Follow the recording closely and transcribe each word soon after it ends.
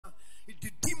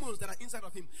that are inside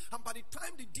of him. And by the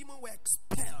time the demons were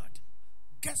expelled,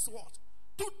 guess what?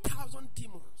 2,000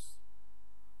 demons.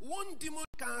 One demon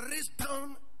can raise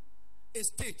down a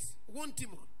state. One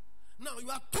demon. Now you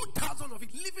have 2,000 of it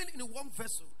living in one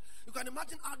vessel. You can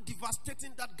imagine how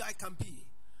devastating that guy can be.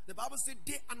 The Bible said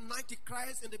day and night he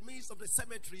cries in the midst of the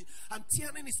cemetery and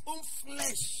tearing his own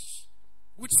flesh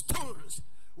with stones.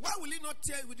 Why will he not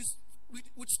tear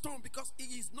with stone? Because he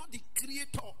is not the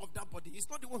creator of that body. He's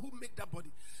not the one who made that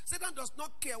body. Satan does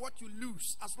not care what you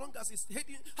lose as long as he's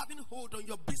having hold on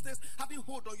your business, having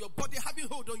hold on your body, having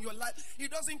hold on your life. He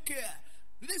doesn't care.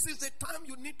 This is the time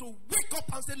you need to wake up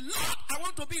and say, Lord, I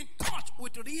want to be in touch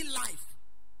with real life.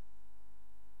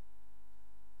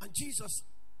 And Jesus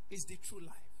is the true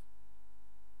life.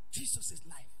 Jesus is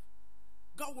life.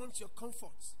 God wants your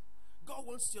comfort. God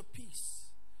wants your peace.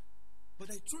 But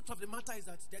the truth of the matter is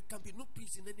that there can be no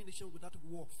peace in any nation without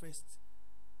war first.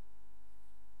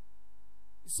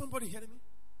 Is somebody hearing me?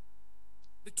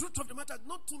 The truth of the matter is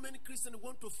not too many Christians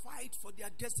want to fight for their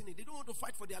destiny. They don't want to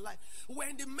fight for their life. We're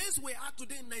in the mess we are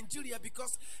today in Nigeria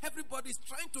because everybody is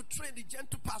trying to train the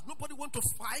gentle path. Nobody wants to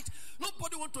fight.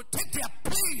 Nobody wants to take their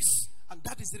place. And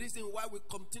that is the reason why we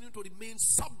continue to remain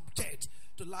subject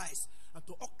to lies and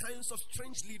to all kinds of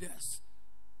strange leaders.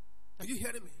 Are you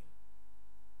hearing me?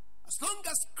 As long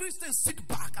as Christians sit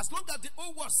back, as long as the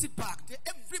whole world sit back,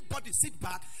 everybody sit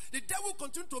back, the devil will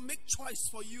continue to make choice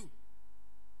for you.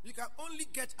 You can only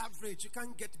get average. You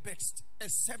can't get best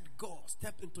except God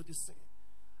step into this thing.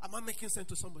 Am I making sense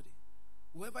to somebody?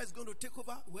 Whoever is going to take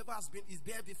over, whoever has been is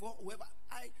there before,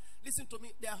 listen to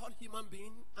me, they are all human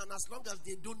beings, and as long as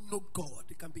they don't know God,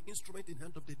 they can be instrument in the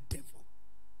hand of the devil.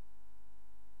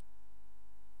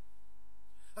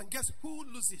 And guess who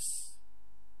loses?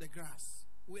 The grass.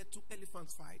 Where two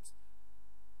elephants fight,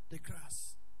 the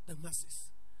grass, the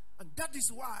masses. And that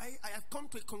is why I have come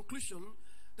to a conclusion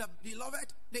that,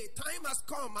 beloved, the time has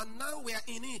come and now we are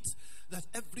in it, that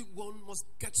everyone must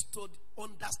get to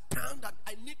understand that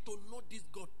I need to know this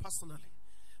God personally.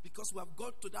 Because we have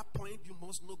got to that point, you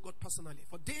must know God personally.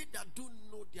 For they that do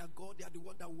know their God, they are the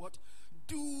one that what?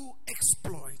 Do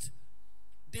exploit.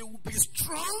 They will be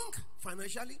strong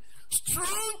financially,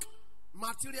 strong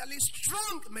materially,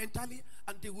 strong mentally,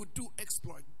 and they will do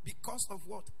exploit. Because of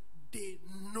what? They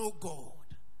know God.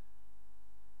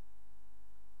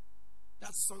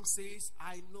 That song says,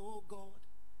 I know God,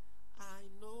 I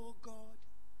know God,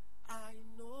 I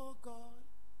know God,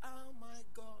 how my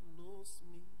God knows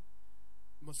me.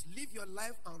 You must live your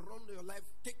life and run your life,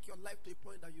 take your life to a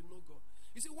point that you know God.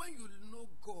 You see, when you know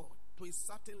God to a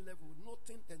certain level,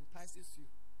 nothing entices you.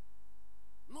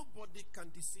 Nobody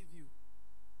can deceive you.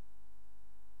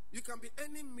 You can be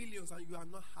earning millions and you are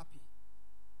not happy.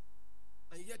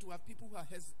 And yet we have people who are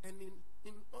earning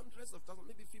in hundreds of thousands,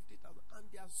 maybe 50,000, and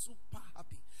they are super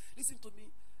happy. Listen to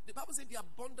me. The Bible says the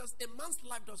abundance, a man's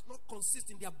life does not consist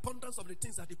in the abundance of the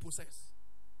things that he possesses.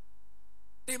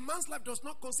 A man's life does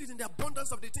not consist in the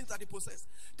abundance of the things that he possesses.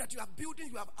 That you have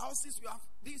buildings, you have houses, you have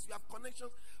this, you have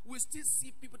connections. We still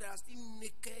see people that are still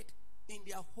naked in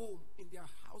their home, in their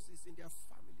houses, in their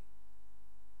family.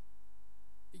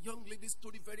 A young lady's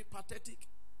story, very pathetic.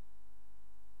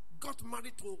 Got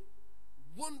married to a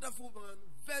wonderful man,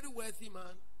 very wealthy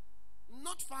man.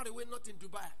 Not far away, not in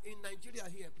Dubai, in Nigeria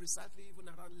here, precisely even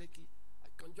around Lekki. I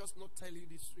can just not tell you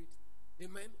the street.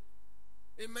 Amen?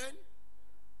 Amen?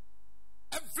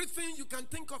 Everything you can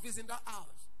think of is in that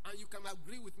house. And you can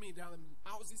agree with me, there are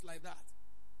houses like that.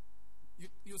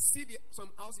 You see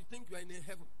some house, you think you are in a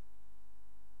heaven.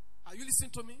 Are you listening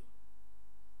to me?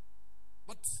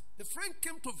 But the friend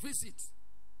came to visit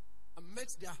and met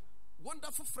their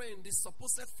wonderful friend, this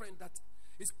supposed friend that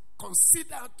is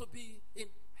considered to be in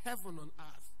heaven on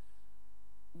earth,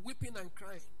 weeping and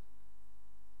crying.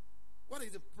 What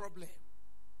is the problem?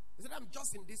 He said, I'm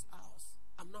just in this house.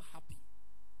 I'm not happy.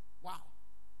 Wow.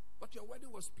 But your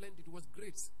wedding was splendid. It was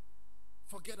great.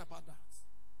 Forget about that.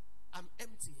 I'm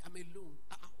empty. I'm alone.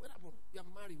 What happened? You're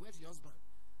married. Where's your husband?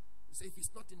 He said, if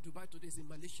it's not in Dubai today, it's in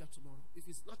Malaysia tomorrow. If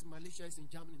it's not in Malaysia, it's in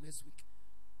Germany next week.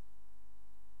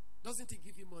 Doesn't he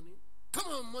give you money? Come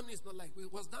on, money is not like.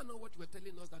 Was that not what you were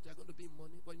telling us, that you are going to be in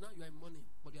money? But now you are in money,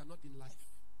 but you are not in life.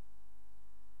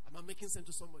 Am I making sense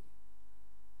to somebody?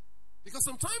 Because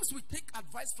sometimes we take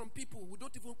advice from people who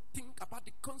don't even think about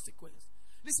the consequence.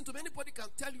 Listen to me, anybody can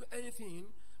tell you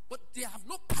anything, but they have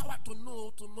no power to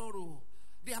know tomorrow.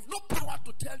 They have no power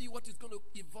to tell you what is going to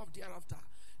evolve thereafter.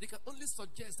 They can only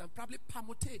suggest and probably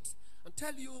permutate and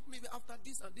tell you maybe after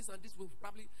this and this and this will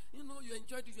probably, you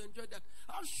enjoyed it, you enjoyed that.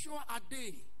 How sure are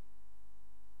they?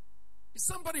 Is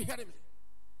somebody hearing me?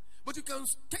 But you can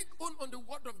take on the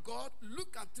word of God,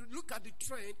 look at the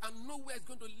trend, and know where it's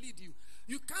going to lead you.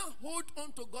 You can't hold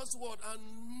on to God's word and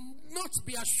not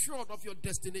be assured of your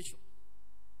destination.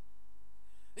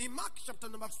 In Mark chapter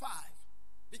number 5,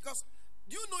 because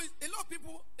you know a lot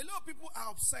of people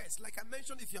are obsessed. Like I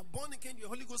mentioned, if you are born again, you're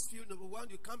Holy Ghost filled. Number one,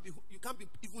 you can't be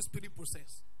evil spirit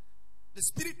possessed. The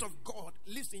Spirit of God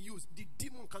lives in you. The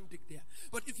demon can't dig there.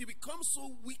 But if you become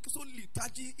so weak, so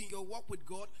lethargy in your walk with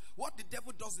God, what the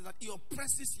devil does is that he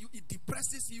oppresses you, he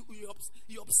depresses you,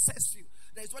 he obsesses you.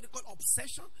 There is what they call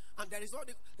obsession, and there is what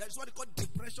they call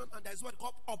depression, and there is what they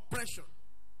call oppression,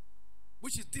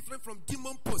 which is different from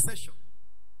demon possession.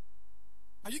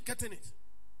 Are you getting it?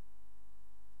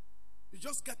 You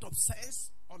just get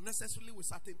obsessed unnecessarily with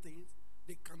certain things.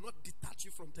 They cannot detach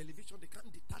you from television. They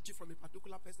can't detach you from a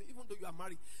particular person. Even though you are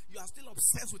married, you are still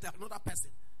obsessed with another person.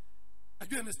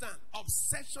 Do you understand?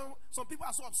 Obsession. Some people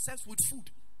are so obsessed with food.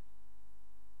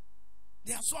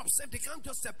 They are so obsessed, they can't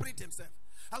just separate themselves.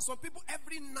 And some people,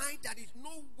 every night, there is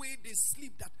no way they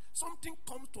sleep, that something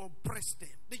comes to oppress them.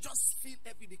 They just feel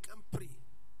heavy, they can't pray.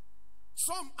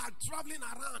 Some are traveling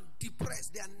around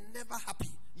depressed. They are never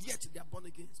happy. Yet they are born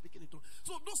again, speaking in tongues.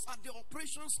 So those are the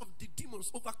operations of the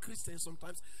demons over Christians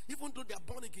sometimes, even though they are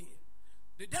born again.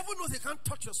 The devil knows they can't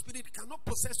touch your spirit, cannot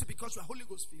possess you because you are Holy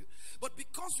Ghost filled. But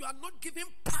because you are not giving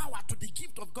power to the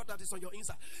gift of God that is on your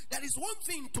inside. There is one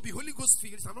thing to be Holy Ghost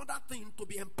filled, it's another thing to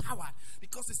be empowered.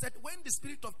 Because he said when the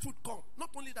Spirit of truth comes, not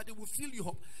only that it will fill you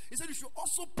up, he said you should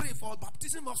also pray for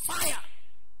baptism of fire.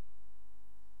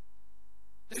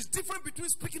 There's difference between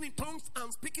speaking in tongues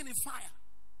and speaking in fire.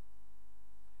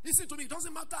 Listen to me. It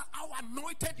doesn't matter how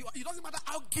anointed you are. It doesn't matter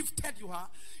how gifted you are.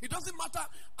 It doesn't matter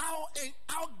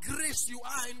how grace you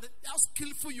are and how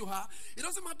skillful you are. It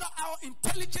doesn't matter how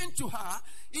intelligent you are.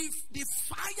 If the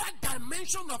fire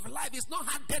dimension of life is not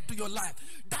added to your life,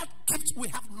 that gift will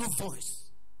have no voice.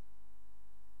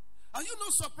 Are you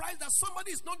not surprised that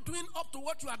somebody is not doing up to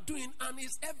what you are doing and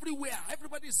is everywhere?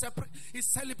 Everybody is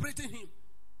celebrating him.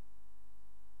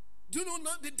 Do you know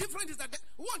the difference is that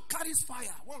one carries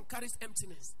fire, one carries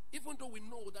emptiness. Even though we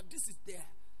know that this is there.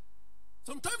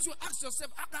 Sometimes you ask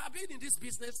yourself, I've been in this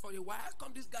business for a while. How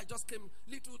come this guy just came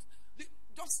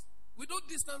just without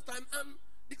distance time and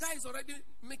the guy is already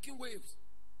making waves?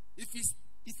 If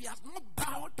he has not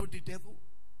bowed to the devil,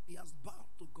 he has bowed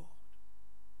to God.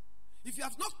 If you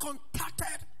have not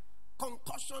contacted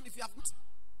concussion, if you have not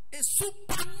a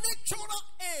supernatural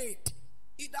aid,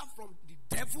 either from the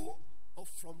devil or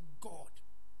from God.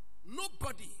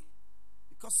 Nobody.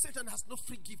 Because Satan has no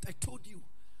free gift. I told you.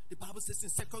 The Bible says in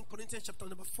 2 Corinthians chapter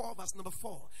number 4, verse number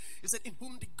 4. It said, in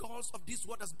whom the gods of this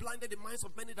world has blinded the minds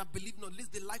of many that believe not,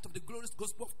 lest the light of the glorious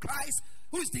gospel of Christ,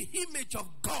 who is the image of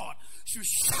God, should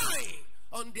shine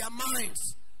on their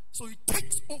minds. So it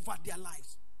takes over their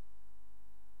lives.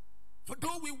 For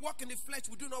though we walk in the flesh,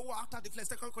 we do not war after the flesh.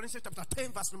 2 Corinthians chapter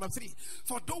 10, verse number 3.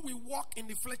 For though we walk in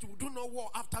the flesh, we do not war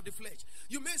after the flesh.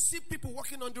 You may see people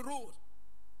walking on the road.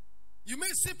 You may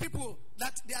see people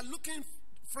that they are looking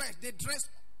fresh. They dress,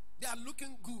 they are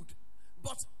looking good.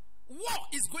 But war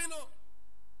is going on.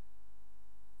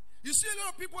 You see a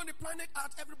lot of people on the planet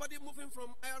Earth, everybody moving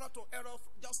from era to era,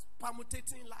 just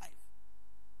permutating life.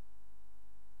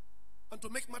 And to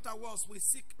make matter worse, we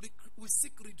seek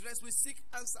redress, we seek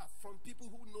answer from people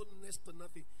who know next to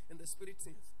nothing in the spirit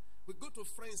things. We go to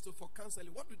friends for counseling.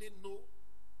 What do they know?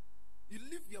 You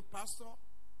leave your pastor,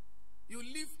 you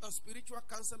leave a spiritual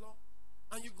counselor,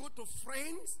 and you go to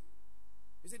friends.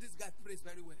 You say, this guy prays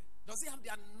very well. Does he have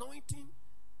the anointing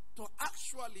to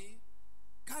actually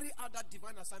carry out that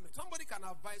divine assignment? Somebody can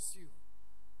advise you.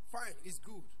 Fine, it's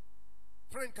good.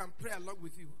 Friend can pray along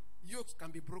with you. Yokes can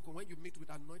be broken when you meet with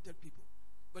anointed people.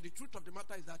 But the truth of the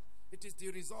matter is that it is the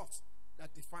results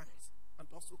that defines and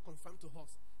also confirm to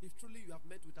us if truly you have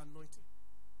met with anointing.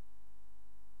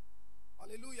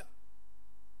 Hallelujah.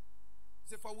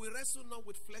 Say, for we wrestle not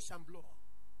with flesh and blood.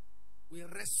 We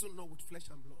wrestle not with flesh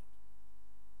and blood.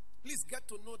 Please get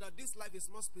to know that this life is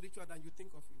more spiritual than you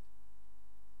think of it.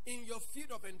 In your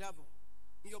field of endeavor,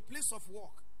 in your place of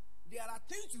work, there are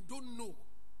things you don't know.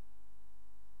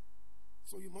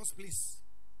 So you must please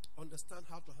understand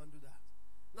how to handle that.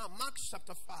 Now, Mark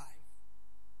chapter 5.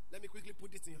 Let me quickly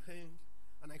put it in your hand.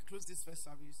 And I close this first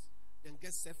service. Then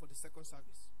get set for the second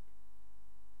service.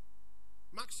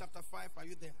 Mark chapter 5. Are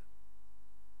you there?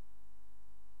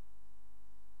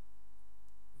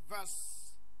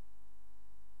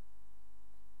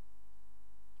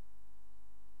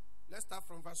 Let's start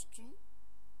from verse 2.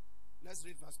 Let's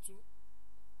read verse 2.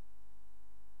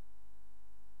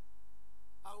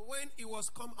 And when he was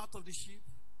come out of the ship,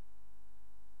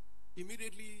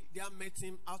 immediately there met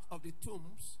him out of the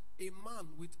tombs a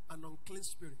man with an unclean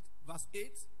spirit. Verse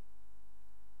 8.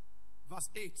 Verse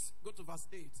 8. Go to verse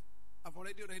 8. I've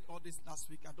already read all this last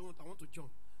week. I want to jump.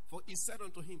 For he said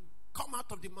unto him, come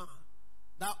out of the man,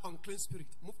 thou unclean spirit.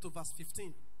 Move to verse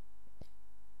 15.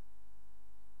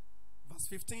 Verse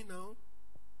 15 now.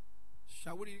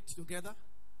 Shall we read it together?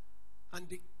 And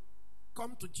they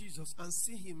come to Jesus and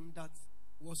see him that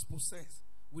was possessed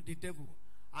with the devil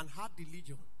and had the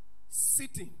legion,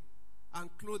 sitting and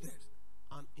clothed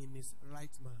and in his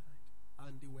right mind.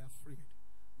 And they were afraid.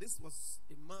 This was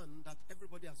a man that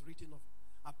everybody has written of,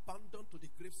 abandoned to the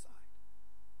graveside.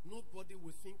 Nobody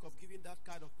would think of giving that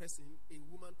kind of person a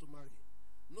woman to marry.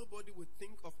 Nobody would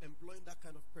think of employing that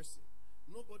kind of person.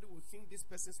 Nobody would think this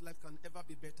person's life can ever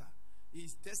be better.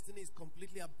 His destiny is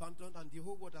completely abandoned and the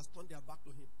whole world has turned their back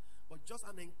to him. But just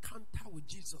an encounter with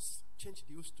Jesus changed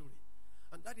the whole story.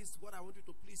 And that is what I want you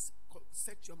to please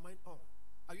set your mind on.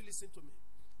 Are you listening to me?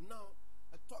 Now,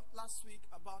 I talked last week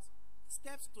about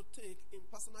steps to take in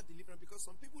personal deliverance, because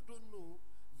some people don't know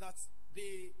that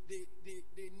they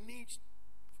need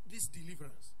this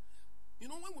deliverance. You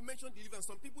know, when we mention deliverance,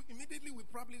 some people immediately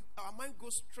our mind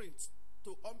goes straight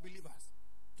to unbelievers,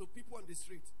 to people on the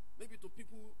street, maybe to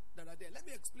people that are there. Let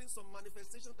me explain some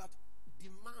manifestations that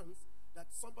demands that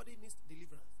somebody needs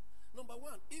deliverance. Number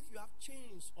one, if you have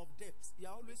chains of debts, you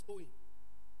are always owing.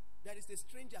 There is a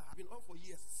stranger, I've been on for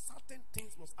years. Certain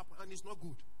things must happen, and it's not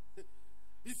good.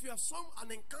 If you have an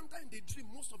encounter in the dream,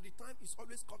 most of the time it's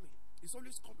always coming. It's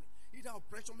always coming. Either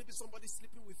oppression, maybe somebody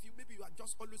sleeping with you, maybe you are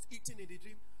just always eating in the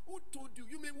dream. Who told you?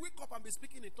 You may wake up and be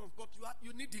speaking in tongues, but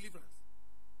you need deliverance.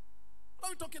 What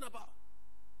are we talking about?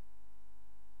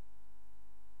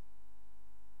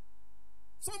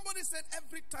 Somebody said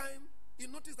you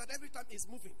notice that every time it's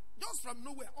moving, just from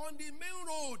nowhere, on the main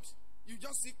road, you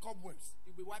just see cobwebs.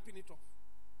 You'll be wiping it off.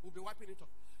 We'll be wiping it off.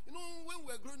 You know, when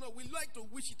we're growing up, we like to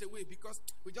wish it away because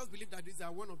we just believe that these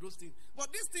are one of those things.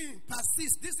 But this thing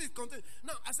persists. This is content.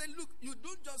 Now, I said, look, you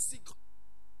don't just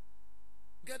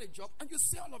get a job and you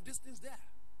see all of these things there.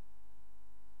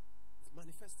 It's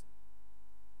manifesting.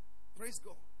 Praise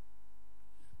God.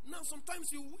 Now, sometimes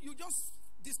you just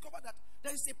discover that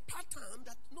there is a pattern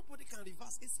that nobody can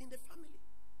reverse. It's in the family.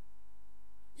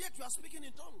 Yet you are speaking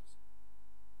in tongues.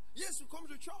 Yes, you come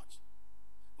to church.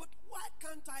 But why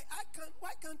can't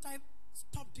I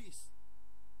stop this?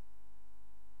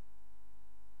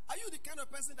 Are you the kind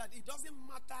of person that it doesn't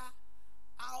matter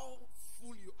how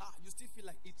full you are, you still feel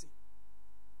like eating?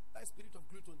 That spirit of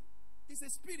gluttony. It's a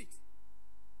spirit.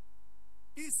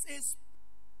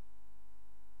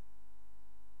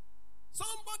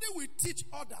 Somebody will teach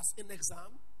others in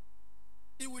exam.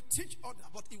 He will teach others,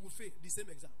 but he will fail the same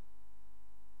exam.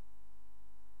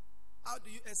 How do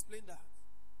you explain that?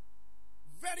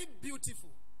 Very beautiful.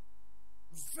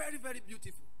 Very, very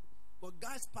beautiful. But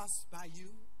guys pass by you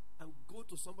and go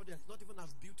to somebody that's not even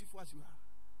as beautiful as you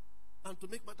are. And to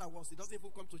make matter worse, he doesn't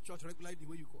even come to church regularly the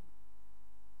way you come.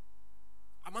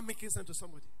 Am I making sense to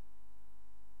somebody?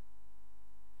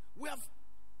 We have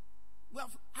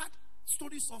had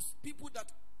stories of people that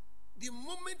the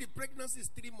moment the pregnancy is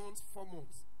 3 months, 4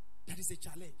 months, that is a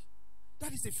challenge.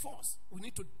 That is a force we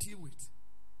need to deal with.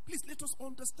 Please let us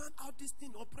understand how this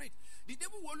thing operates. The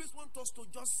devil will always want us to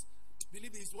just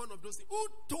believe it's one of those things. Who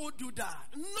told you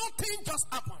that? Nothing just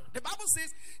happened. The Bible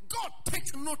says God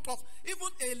takes note of even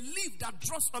a leaf that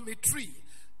drops from a tree.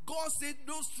 God said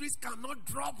those trees cannot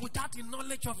drop without the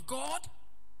knowledge of God.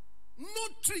 No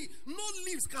tree, no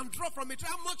leaves can drop from a tree.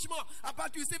 How much more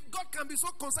about you? He said God can be so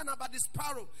concerned about the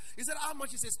sparrow. He said, how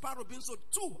much is a sparrow being sold?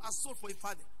 2 are sold for a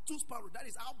father. 2 sparrows. That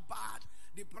is how bad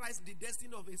the price, the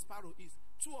destiny of a sparrow is.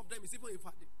 2 of them is even a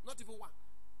father, not even 1.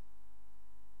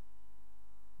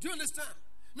 Do you understand?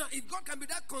 Now, if God can be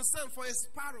that concerned for a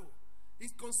sparrow,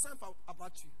 He's concerned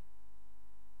about you.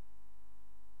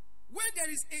 When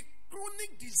there is a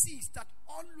chronic disease that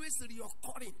always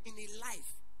reoccurring in a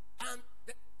life, and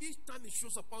each time it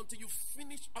shows up until you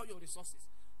finish all your resources,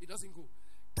 it doesn't go.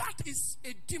 That is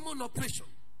a demon operation.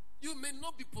 You may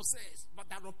not be possessed, but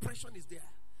that oppression is there.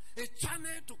 A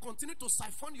channel to continue to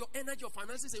siphon your energy or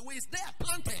finances away is there,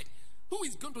 planted. Who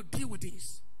is going to deal with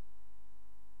this?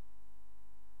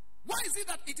 Why is it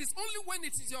that it is only when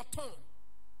it is your turn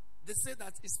they say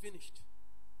that it's finished?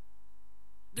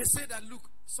 They say that, look,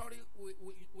 sorry,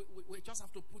 we just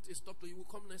have to put a stop to you. We'll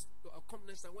come next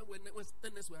time. When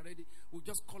next we are ready, we'll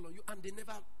just call on you. And they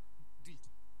never did.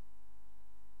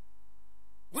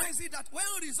 Why is it that when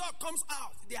a result comes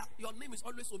out, your name is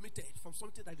always omitted from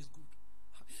something that is good?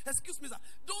 Excuse me, sir.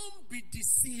 Don't be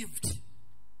deceived.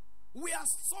 We are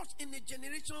such in a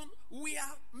generation where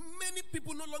many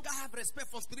people no longer have respect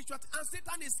for spirituality. And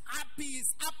Satan is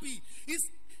happy.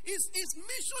 His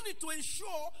mission is to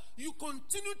ensure you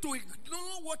continue to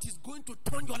ignore what is going to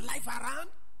turn your life around.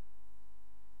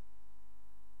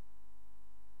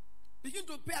 Begin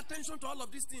to pay attention to all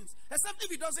of these things, except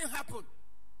if it doesn't happen.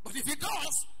 But if it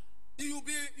does, you'll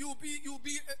be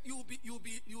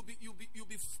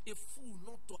a fool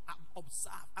not to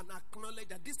observe and acknowledge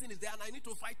that this thing is there and I need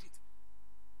to fight it.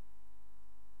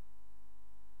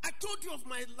 I told you of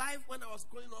my life when I was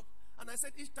growing up, and I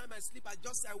said each time I sleep, I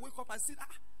wake up, I said,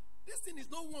 this thing is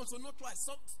not once or not twice.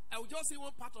 So I would just see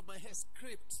one part of my hair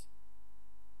scraped.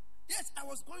 Yes, I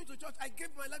was going to church. I gave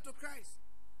my life to Christ.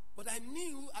 But I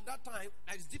knew at that time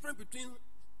that it's different between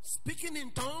speaking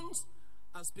in tongues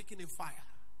and speaking in fire.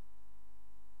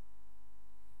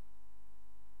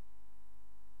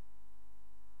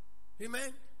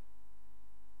 Amen?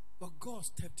 But God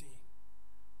stepped in.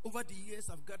 Over the years,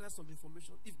 I've gathered some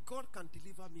information. If God can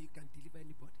deliver me, He can deliver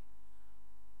anybody.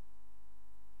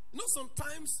 You know,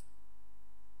 sometimes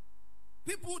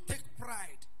people take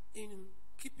pride in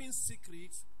keeping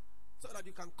secrets so that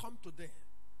you can come to them.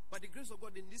 By the grace of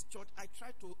God in this church, I try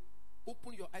to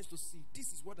open your eyes to see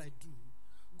this is what I do.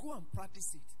 Go and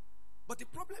practice it. But the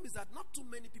problem is that not too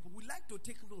many people, we like to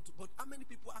take note, but how many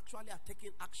people actually are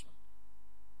taking action?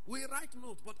 We write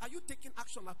notes, but are you taking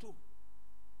action at home?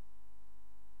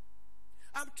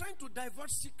 I'm trying to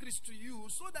divert secrets to you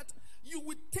so that you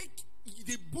will take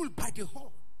the bull by the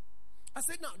horn. I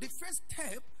said now, the first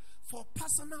step for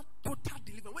personal total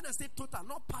deliverance. When I say total,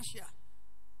 not partial.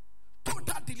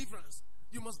 Total deliverance.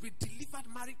 You must be delivered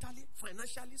maritally,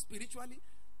 financially, spiritually.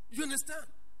 You understand?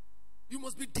 You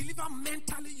must be delivered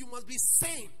mentally. You must be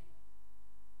sane.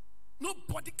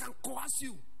 Nobody can coerce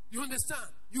you. You understand?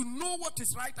 You know what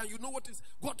is right and you know what is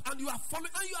God. And you are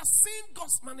following and you are seeing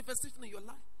God's manifestation in your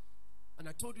life. And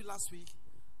I told you last week,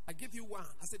 I gave you one.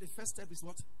 I said the first step is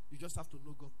what? You just have to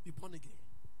know God. Be born again.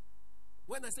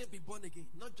 When I say be born again,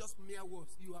 not just mere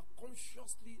words. You are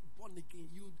consciously born again.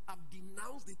 You have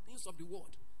denounced the things of the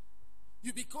world.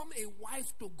 You become a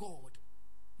wife to God.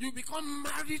 You become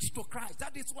married to Christ.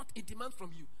 That is what it demands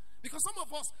from you. Because some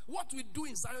of us, what we do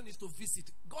in Zion is to visit.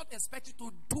 God expects you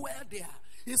to dwell there.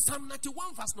 In Psalm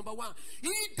 91 verse number 1, he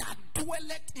that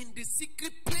dwelleth in the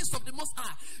secret place of the Most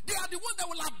High, they are the ones that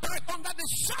will abide under the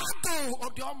shadow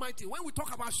of the Almighty. When we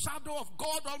talk about shadow of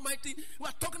God Almighty, we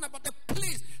are talking about the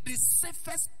place, the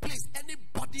safest place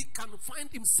anybody can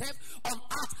find himself on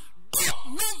earth.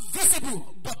 Not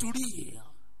visible, but real.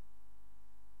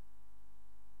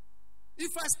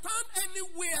 If I stand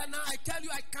anywhere now, I tell you,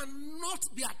 I cannot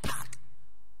be attacked.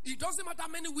 It doesn't matter how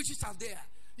many witches are there.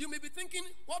 You may be thinking,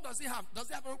 what does it have? Does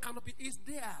it have one canopy? It's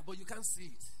there, but you can't see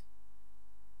it.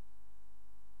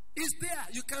 It's there,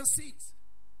 you can't see it.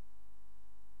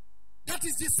 That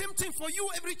is the same thing for you,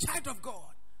 every child of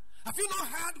God. Have you not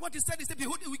heard what he said? He said,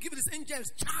 behold, he will give his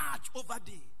angels charge over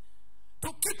thee,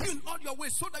 to keep you in all your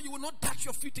ways, so that you will not dash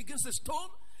your feet against a stone.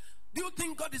 Do you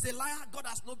think God is a liar? God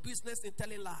has no business in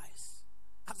telling lies.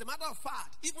 As a matter of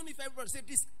fact, even if everybody said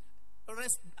this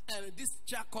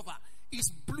chair cover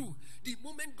is blue, the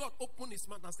moment God opened his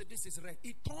mouth and said this is red,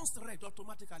 it turns red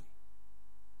automatically.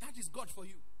 That is God for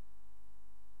you.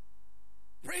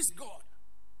 Praise God.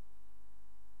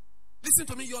 Listen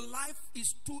to me, your life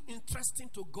is too interesting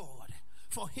to God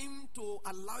for him to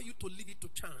allow you to leave it to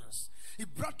chance. He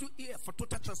brought you here for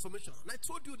total transformation. And I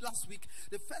told you last week,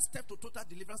 the first step to total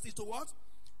deliverance is to what?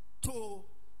 To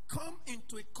come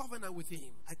into a covenant with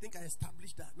him. I think I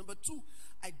established that. Number 2,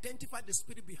 identify the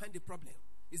spirit behind the problem.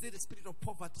 Is it the spirit of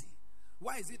poverty?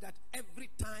 Why is it that every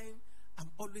time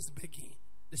I'm always begging?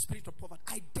 The spirit of poverty.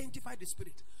 Identify the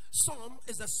spirit. Some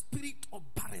is the spirit of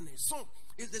barrenness. Some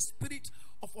is the spirit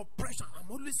of oppression.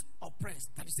 I'm always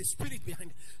oppressed. That is the spirit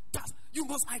behind it. That you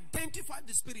must identify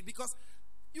the spirit, because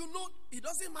you know it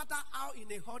doesn't matter how in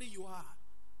a hurry you are.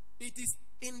 It is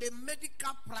in the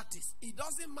medical practice. It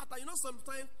doesn't matter. You know,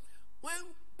 sometimes when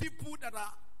people that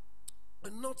are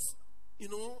not,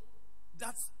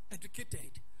 that's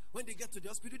educated, when they get to the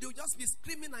hospital, they'll just be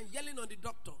screaming and yelling on the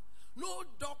doctor. No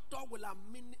doctor will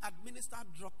administer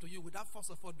drug to you without first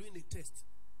of all doing a test.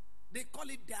 They call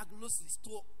it diagnosis,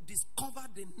 to discover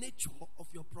the nature of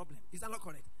your problem. Is that not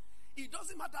correct? It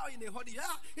doesn't matter how in a hurry.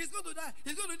 Yeah, he's going to die.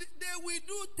 They will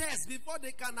do tests before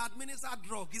they can administer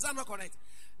drug. Is that not correct?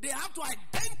 They have to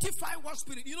identify what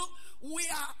spirit. You know, we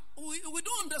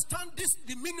don't understand this,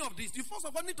 the meaning of this. You first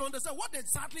of all need to understand what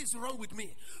exactly is wrong with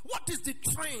me. What is the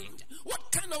trend? What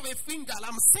kind of a finger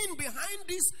I'm seeing behind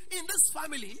this, in this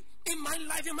family, in my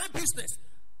life, in my business?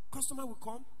 Customer will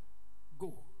come,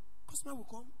 go. Customer will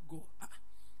come, go.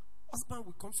 Husband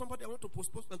will come. Somebody I want to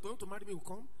postpone, want to marry me will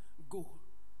come, go.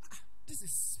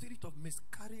 is spirit of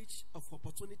miscarriage of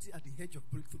opportunity at the edge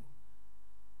of breakthrough.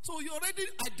 So you already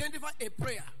identify a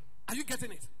prayer. Are you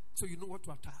getting it? So you know what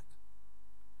to attack.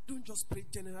 Don't just pray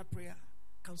general prayer.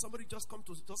 Can somebody just come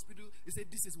to the hospital? He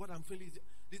said, this is what I'm feeling.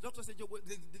 The doctor said,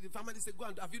 the family said, go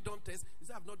and have you done tests? He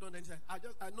said, I've not done anything. I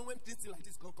know when things like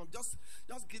this come. Just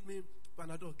give me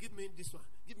Panadol. Give me this one.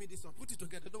 Give me this one. Put it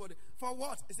together. Don't worry. For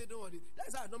what? He said, don't worry.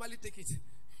 That's how I normally take it.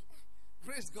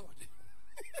 Praise God.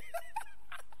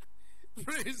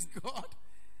 Praise God.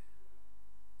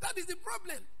 That is the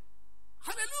problem.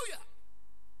 Hallelujah.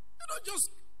 You don't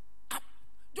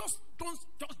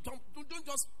don't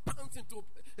just pounce into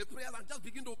a prayer and just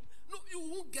begin to. No, you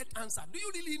won't get answer. Do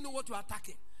you really know what you are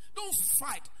attacking? Don't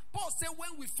fight. Paul said,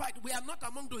 when we fight, we are not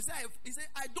among those. He said,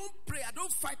 I don't pray, I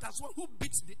don't fight as one who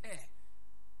beats the air.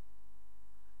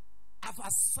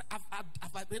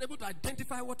 I've been able to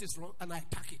identify what is wrong and I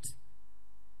attack it.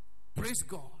 Praise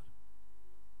God.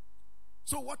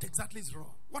 So what exactly is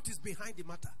wrong? What is behind the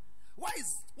matter?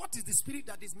 What is the spirit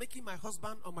that is making my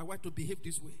husband or my wife to behave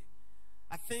this way?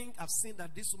 I think I've seen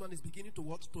that this woman is beginning to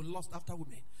lust after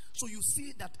women. So you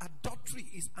see that adultery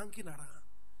is hanging around.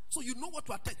 So you know what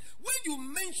to attack. When you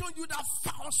mention that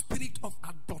foul spirit of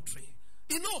adultery,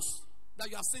 he knows that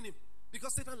you have seen him.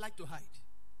 Because Satan likes to hide.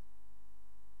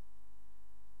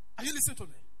 Are you listening to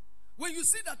me? When you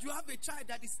see that you have a child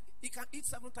that he can eat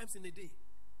 7 times in a day.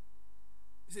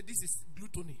 He said, this is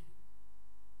gluttony.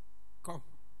 Come.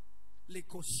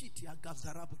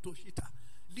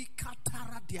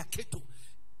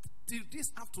 Till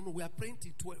this afternoon, we are praying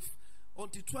till 12.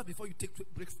 Until 12 before you take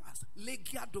breakfast.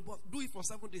 Do it for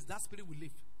 7 days. That spirit will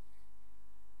leave.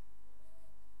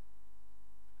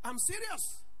 I'm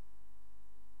serious.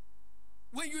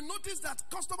 When you notice that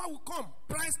customer will come,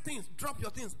 price things, drop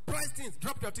your things, price things,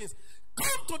 drop your things.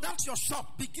 Come to that your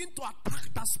shop. Begin to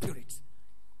attack that spirit.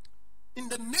 In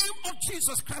the name of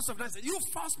Jesus Christ of Nazareth, you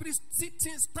foul spirit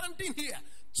sitting, standing here,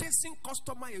 chasing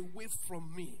customer away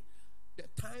from me. The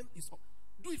time is up.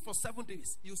 Do it for 7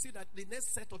 days. You see that the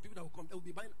next set of people that will come, they will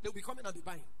be buying, they will be coming and be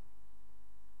buying.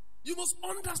 You must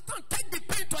understand. Take the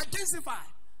pain to intensify.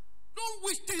 Don't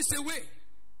wish things away.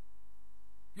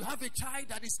 You have a child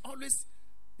that is always,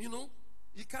 you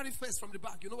carry first from the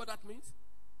back. You know what that means?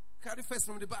 Carry first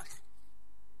from the back.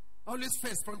 Always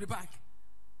first from the back.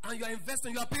 And you are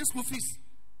investing, you are paying school fees.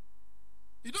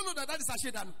 You don't know that is a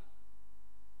shaitan.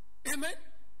 Amen?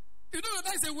 You don't know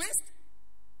that is a waste?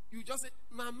 You just say,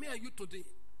 now me and you today,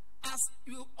 as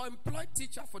you employ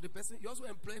teacher for the person, you also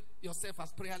employ yourself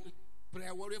as prayer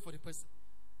warrior for the person.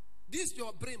 This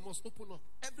your brain must open up.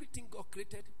 Everything God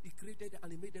created, He created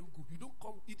and He made them good.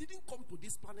 You didn't come to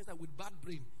this planet with bad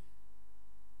brain.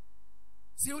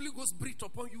 The Holy Ghost breathed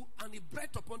upon you and He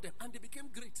breathed upon them and they became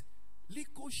great. Every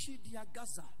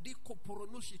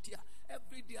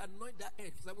day anoint that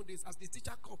earth 7 days. As the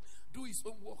teacher comes, do his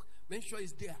own work. Make sure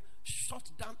he's there. Shut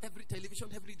down every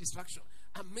television, every distraction.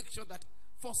 And make sure that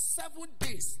for 7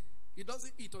 days, he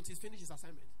doesn't eat until he finishes his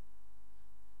assignment.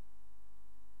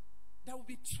 That will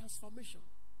be transformation.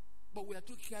 But we are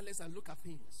too careless and look at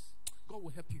things. God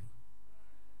will help you.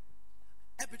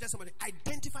 Help you tell somebody,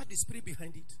 identify the spirit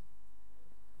behind it.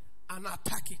 And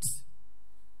attack it.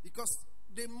 Because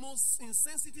the most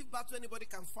insensitive battle anybody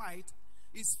can fight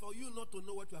is for you not to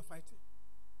know what you are fighting.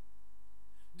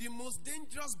 The most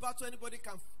dangerous battle anybody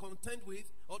can contend with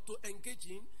or to engage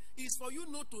in is for you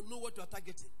not to know what you are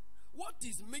targeting. What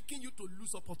is making you to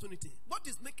lose opportunity? What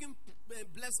is making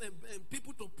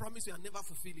people to promise you and never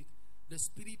fulfill it? The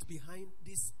spirit behind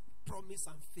this promise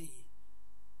and faith.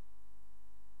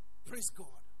 Praise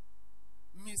God.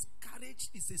 Miscarriage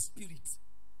is a spirit.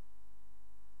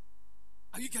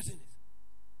 Are you getting it?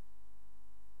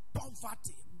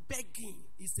 Poverty, begging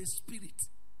is a spirit.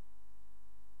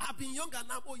 I've been younger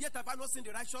now, yet have I not seen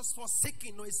the righteous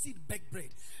forsaken nor a seed beg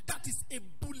bread. That is a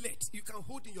bullet you can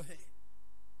hold in your hand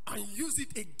and use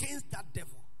it against that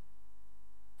devil.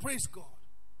 Praise God.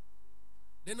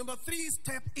 The number 3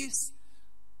 step is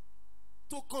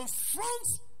to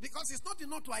confront, because it's not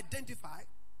enough to identify,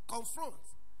 confront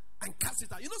and cast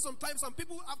it out. You know, sometimes some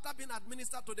people, after being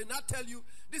administered to, they now tell you,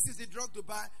 this is the drug to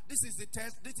buy, this is the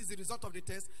test, this is the result of the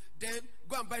test, then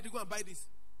go and buy this.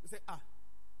 You say,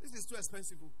 this is too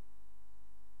expensive.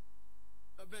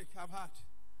 I beg, I've heard.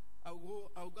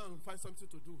 I'll go and find something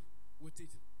to do with it.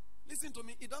 Listen to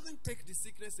me, it doesn't take the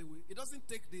sickness away. It doesn't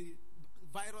take the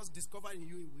virus discovered in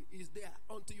you away. It's there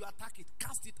until you attack it.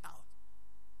 Cast it out.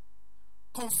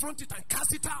 Confront it and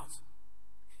cast it out.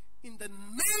 In the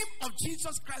name of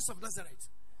Jesus Christ of Nazareth.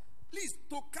 Please,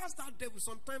 to cast out devil,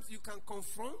 sometimes you can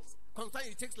confront Sometimes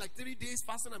it takes like 3 days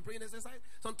fasting and praying exercise.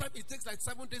 Sometimes it takes like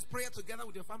 7 days prayer together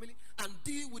with your family and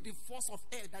deal with the force of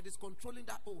air that is controlling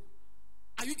that home.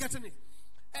 Are you getting it?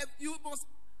 You must.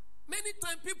 Many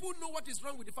times people know what is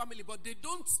wrong with the family, but they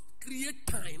don't create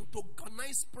time to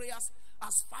organize prayers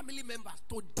as family members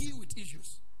to deal with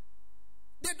issues.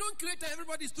 They don't create time.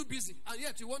 Everybody is too busy, and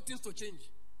yet you want things to change.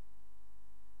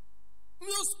 You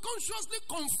must consciously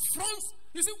confront.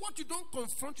 You see, what you don't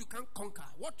confront, you can't conquer.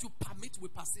 What you permit will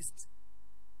persist.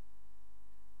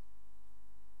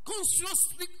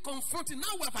 Consciously confronting.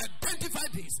 Now we have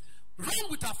identified this. Wrong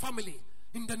with our family.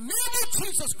 In the name of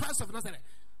Jesus Christ of Nazareth.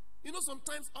 You know,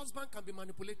 sometimes husband can be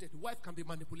manipulated, wife can be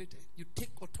manipulated. You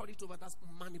take authority over that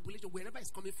manipulation wherever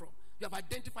it's coming from. You have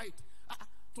identified it.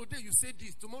 Today you say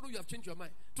this, tomorrow you have changed your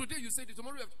mind. Today you say this,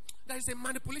 tomorrow you have. There is a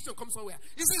manipulation comes somewhere.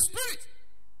 It's a spirit.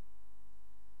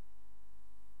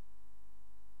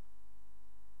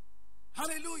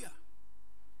 Hallelujah.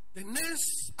 The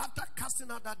next, after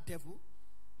casting out that devil,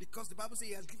 because the Bible says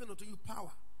he has given unto you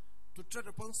power to tread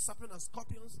upon serpents and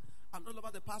scorpions and all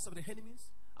over the powers of the enemies,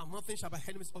 and nothing shall by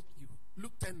enemies hurt you.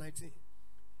 Luke 10:19.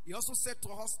 He also said to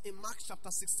us in Mark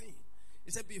chapter 16,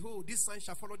 he said, behold, this sign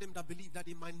shall follow them that believe, that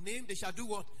in my name they shall do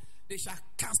what? They shall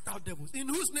cast out devils. In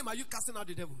whose name are you casting out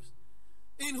the devils?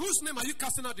 In whose name are you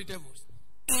casting out the devils?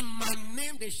 In my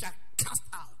name they shall cast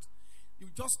out. You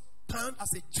just stand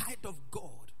as a child of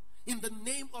God. In the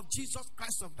name of Jesus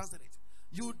Christ of Nazareth.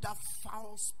 You that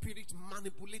foul spirit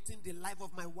manipulating the life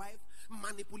of my wife,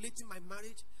 manipulating my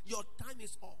marriage, your time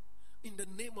is up. In the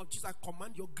name of Jesus, I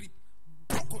command your grip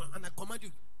broken, and I command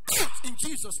you in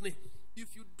Jesus' name.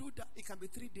 If you do that, it can be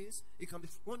 3 days, it can be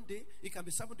 1 day, it can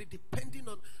be 7 days, depending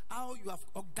on how you have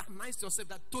organized yourself.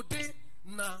 That today,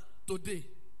 today.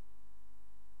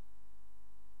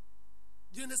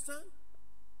 Do you understand?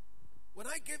 When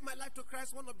I gave my life to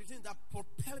Christ, one of the things that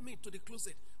propelled me to the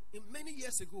closet many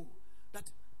years ago, that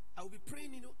I will be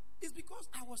praying, is because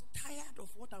I was tired of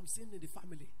what I'm seeing in the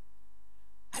family.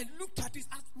 I looked at this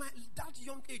at that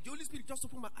young age. The Holy Spirit just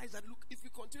opened my eyes and look, if we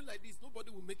continue like this,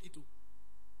 nobody will make it.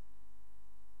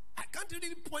 I can't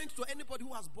really point to anybody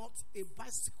who has bought a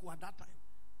bicycle at that time.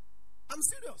 I'm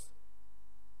serious.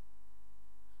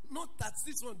 Not that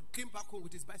this one came back home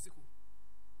with his bicycle.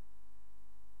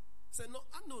 Say, no,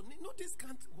 this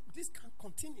can't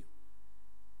continue.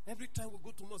 Every time we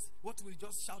go to mosque, what we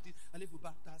just shout is, Alifu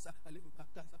Baptasa, Alifu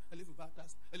Baptasa, Alifu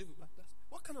Baptasa, Alifu Baptasa.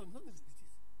 What kind of nonsense is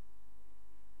this?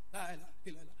 I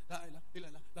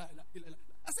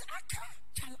said, I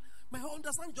can't. My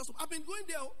understanding just, I've been going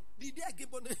there. The day I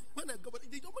gave on, when I go,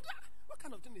 what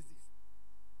kind of thing is this?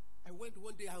 I went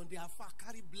one day and they are far,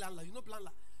 carry Blanla. You know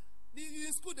Blanla?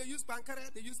 In school they use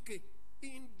Pankara, they use cake.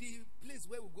 In the place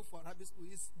where we go for Arabic school,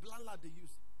 it's Blanla they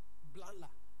use. Blanla.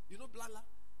 You know Blanla?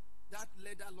 That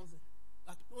leather long.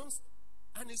 That once,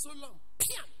 and it's so long.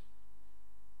 Piam!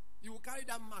 You will carry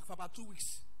that mark for about 2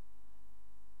 weeks.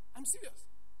 I'm serious.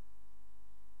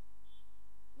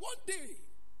 One day,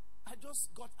 I just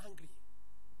got angry.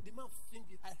 The man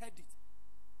finished it. I heard it.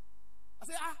 I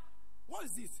said, what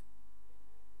is this?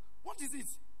 What is it?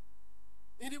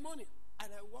 In the morning,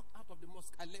 and I walked out of the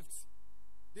mosque. I left.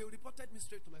 They reported me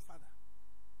straight to my father.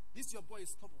 This your boy is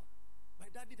stubborn. My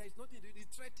daddy, there is nothing. He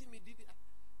threatened me.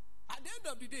 At the end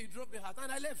of the day, he drove me out,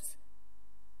 and I left.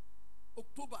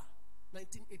 October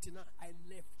 1989, I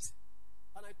left.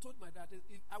 And I told my dad,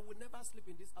 I will never sleep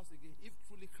in this house again. If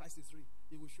truly Christ is real,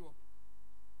 he will show up.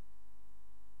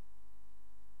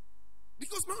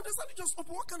 Because my understanding just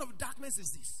open. What kind of darkness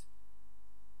is this?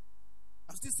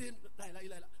 I'm still saying,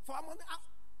 for 1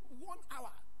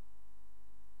 hour.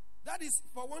 That is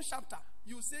for one chapter.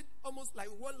 You said almost like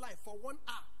one line for 1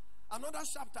 hour. Another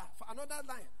chapter for another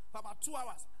line for about 2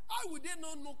 hours. How would they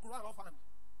not know Quran offhand?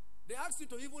 They ask you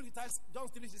to even recite John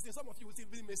 3:16. Some of you will still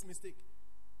make a mistake.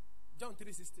 John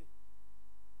 3:16.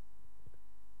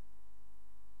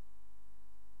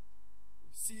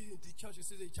 See the church, you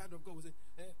see the child of God will say,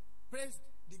 praise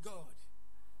the God.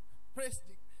 Praise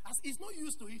the, as he's not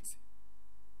used to it.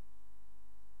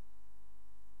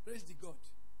 Praise the God.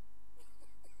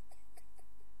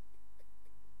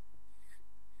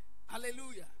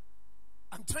 Hallelujah.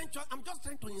 I'm just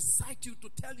trying to incite you to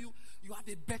tell you you have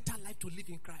a better life to live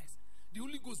in Christ. The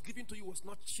Holy Ghost given to you was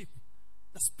not cheap.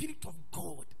 The Spirit of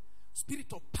God,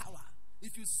 Spirit of power.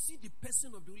 If you see the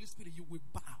person of the Holy Spirit, you will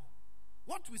bow.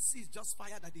 What we see is just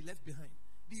fire that they left behind.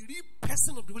 The real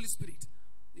person of the Holy Spirit,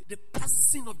 the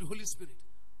person of the Holy Spirit,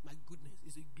 my goodness,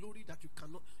 is a glory that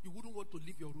you wouldn't want to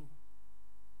leave your room.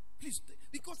 Please,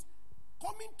 because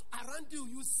coming around you,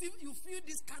 you feel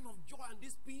this kind of joy and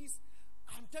this peace.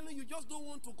 I'm telling you, just don't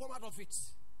want to come out of it.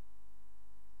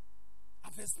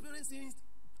 I've experienced it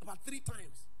about 3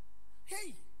 times.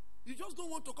 Hey, you just don't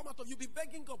want to come out of, you'll be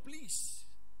begging God, please.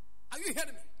 Are you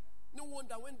hearing me? No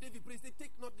wonder when David prays, they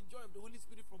take not the joy of the Holy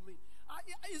Spirit from me.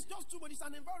 It's just too much. It's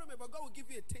an environment, but God will give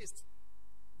you a taste.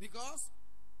 Because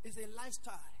it's a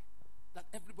lifestyle that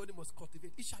everybody must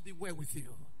cultivate. It shall be well with you.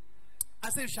 I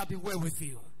say it shall be well with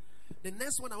you. The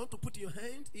next one I want to put in your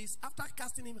hand is, after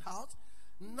casting him out,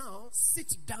 now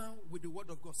sit down with the word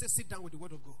of God. Say, sit down with the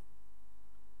word of God.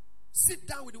 Sit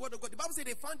down with the word of God. The Bible says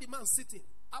they found the man sitting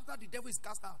after the devil is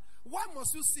cast out. Why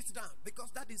must you sit down? Because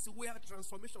that is where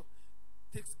transformation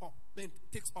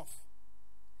takes off.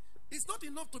 It's not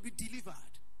enough to be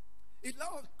delivered. A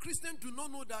lot of Christians do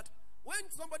not know that when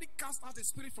somebody casts out a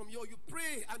spirit from you, you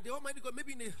pray and the Almighty God,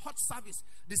 maybe in a hot service,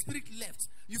 the spirit left.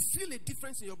 You feel a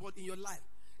difference in your body, in your life.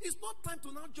 It's not time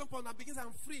to now jump on and begin,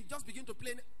 I'm free, just begin to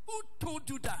play. Who told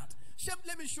you that?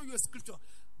 Let me show you a scripture.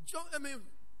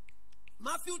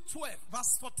 Matthew 12,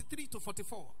 verse 43 to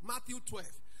 44. Matthew 12,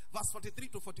 verse 43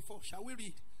 to 44. Shall we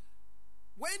read?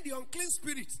 When the unclean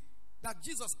spirit that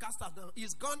Jesus cast out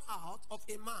is gone out of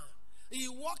a man, he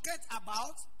walketh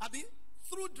about,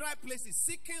 through dry places,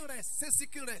 seeking rest, say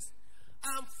seeking rest,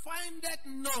 and findeth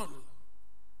none.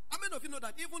 How many of you know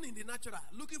that even in the natural,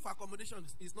 looking for accommodation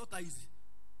is not that easy?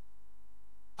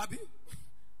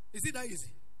 Is it that easy?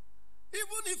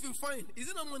 Even if you find, is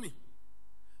it not money?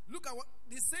 Look at what,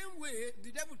 the same way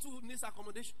the devil too needs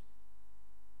accommodation.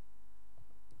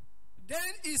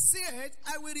 Then he said,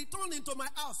 I will return into my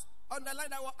house. Underline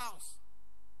that word house.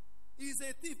 He's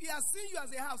a thief. He has seen you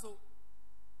as a household.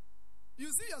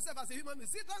 You see yourself as a human being.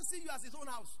 Satan sees you as his own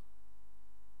house.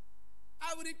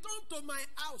 I will return to my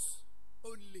house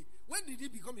only. When did he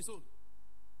become his own?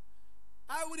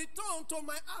 I will return to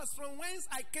my house from whence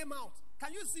I came out.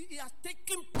 Can you see? He has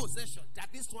taken possession that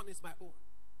this one is my own.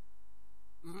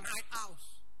 My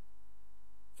house.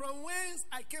 From whence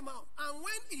I came out. And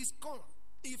when he's come,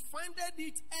 he findeth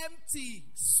it empty,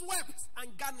 swept,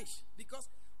 and garnished. Because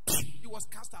he was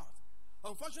cast out.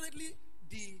 Unfortunately,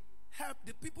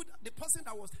 the person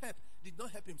that was helped did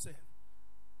not help himself.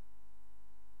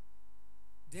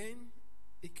 Then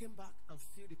he came back and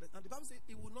filled the place. And the Bible says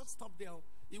he will not stop there.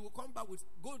 He will come back with,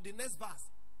 go to the next verse.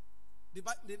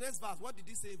 The next verse, what did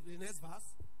he say in the next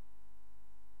verse?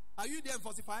 Are you there in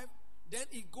 45? Then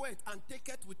he goeth and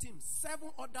taketh with him 7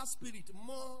 other spirits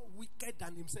more wicked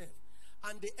than himself.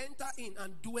 And they enter in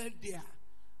and dwell there.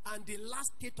 And the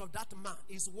last state of that man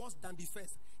is worse than the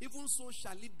first. Even so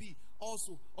shall it be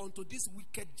also unto this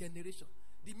wicked generation.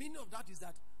 The meaning of that is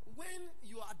that when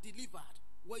you are delivered,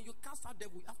 when you cast out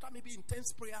devil, after maybe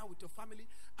intense prayer with your family,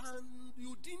 and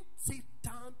you didn't sit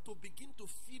down to begin to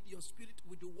feed your spirit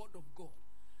with the word of God,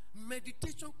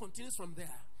 meditation continues from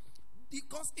there.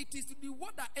 Because it is the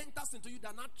word that enters into you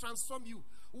that now transforms you.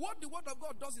 What the word of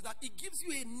God does is that it gives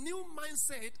you a new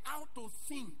mindset, how to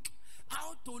think,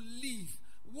 how to live,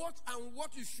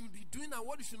 what you should be doing and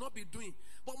what you should not be doing.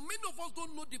 But many of us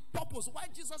don't know the purpose why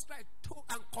Jesus Christ told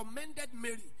and commended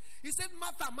Mary. He said,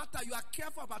 Martha, Martha, you are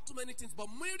careful about too many things, but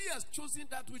Mary has chosen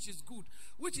that which is good,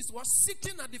 which is what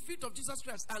sitting at the feet of Jesus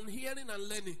Christ and hearing and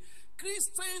learning.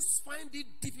 Christians find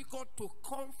it difficult to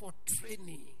come for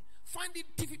training. Find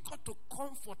it difficult to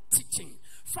come for teaching.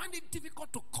 Find it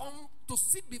difficult to come to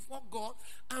sit before God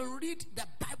and read the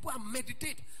Bible and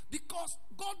meditate. Because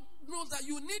God knows that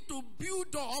you need to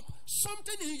build up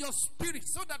something in your spirit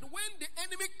so that when the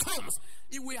enemy comes,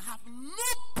 he will have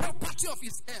no property of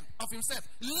himself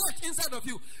left inside of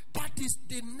you. That is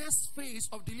the next phase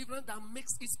of deliverance that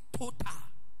makes it total.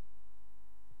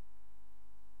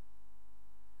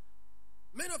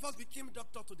 Many of us became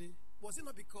doctors today. Was it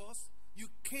not because you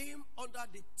came under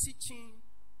the teaching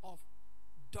of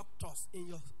doctors in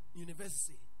your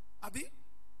university? Abi?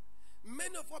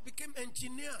 Many of us became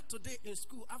engineers today in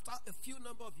school after a few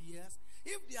number of years.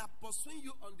 If they are pursuing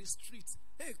you on the street,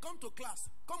 hey, come to class,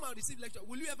 come and receive lecture.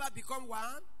 Will you ever become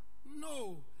one?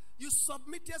 No. You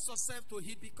submitted yourself to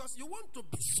it because you want to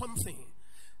be something.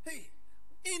 Hey,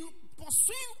 in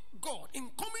pursuing God, in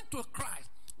coming to Christ,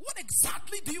 what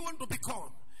exactly do you want to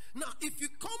become? Now, if you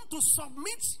come to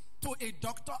submit to a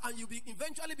doctor and you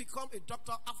eventually become a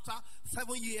doctor after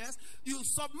 7 years, you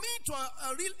submit to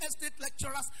a real estate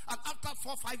lecturer and after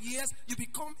 4 or 5 years you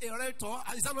become a realtor.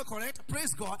 Is that not correct?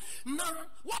 Praise God. Now,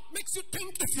 what makes you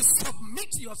think if you submit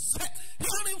yourself,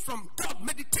 hearing from God,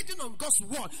 meditating on God's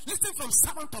word, listening from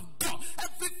servant of God,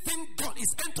 everything God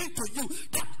is entering to you,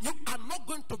 that you are not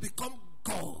going to become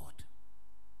God?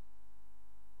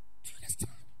 Do you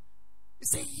understand? He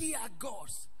said, ye are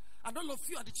gods. And all of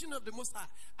you are the children of the Most High.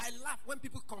 I laugh when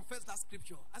people confess that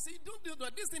scripture. I say, don't do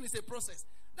that. This thing is a process.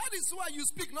 That is why you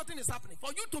speak, nothing is happening.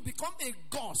 For you to become a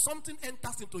God, something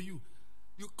enters into you.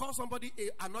 You call somebody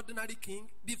an ordinary king.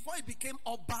 Before he became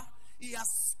Oba, he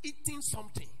has eaten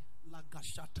something.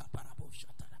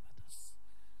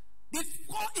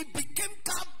 Before he became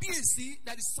Kabiyesi,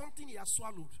 there is something he has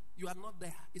swallowed. You are not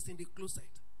there. It's in the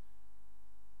closet.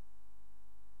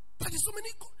 There is so many.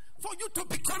 For you to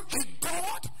become a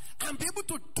God and be able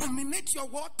to dominate your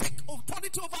world, take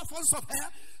authority over forces of air,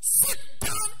 sit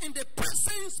down in the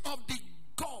presence of the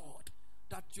God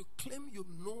that you claim you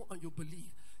know and you believe.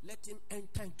 Let him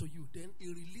enter into you. Then he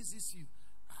releases you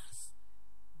as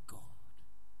God.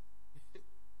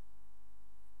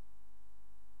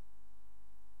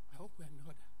 I hope we are in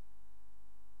order.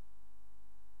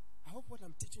 I hope what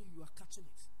I'm teaching you are catching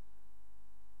it.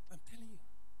 I'm telling you.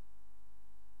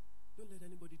 Don't let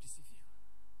anybody deceive you.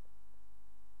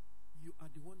 You are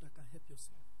the one that can help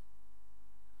yourself.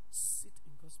 Sit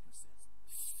in God's presence.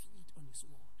 Feed on his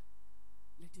word.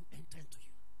 Let him enter into you.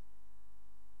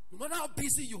 No matter how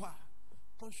busy you are,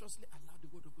 consciously allow the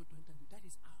word of God to enter you. That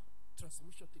is how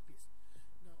transformation takes place.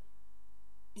 Now,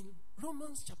 in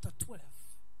Romans chapter 12,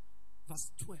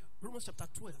 verse 12. Romans chapter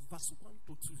 12, verse 1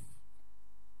 to 2.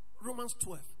 Romans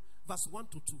 12, verse 1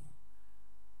 to 2.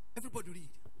 Everybody read.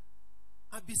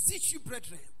 I beseech you,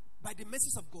 brethren, by the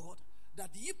mercies of God,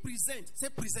 that ye present, say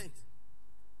present,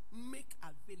 make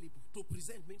available. To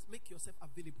present means make yourself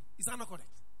available. Is that not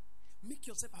correct? Make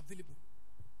yourself available.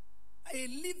 A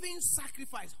living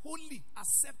sacrifice, holy,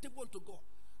 acceptable unto God,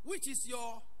 which is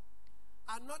your,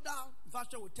 another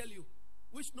version will tell you,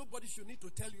 which nobody should need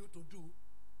to tell you to do,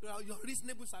 your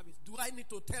reasonable service. Do I need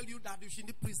to tell you that you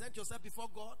should present yourself before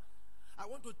God? I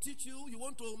want to teach you. You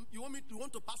want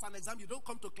to pass an exam. You don't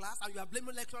come to class, and you are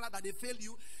blaming lecturer that they fail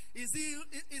you. Is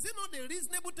it not a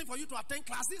reasonable thing for you to attend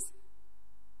classes?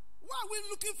 Why are we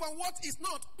looking for what is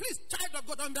not? Please, child of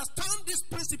God, understand this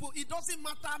principle. It doesn't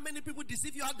matter how many people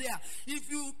deceive you out there. If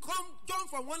you jump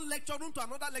from one lecture room to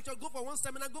another lecture, go for one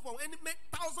seminar, go for make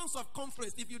thousands of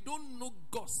conferences. If you don't know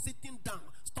God, sitting down,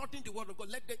 studying the word of God,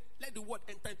 let the word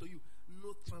enter into you.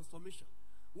 No transformation.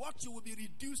 What you will be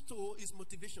reduced to is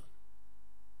motivation.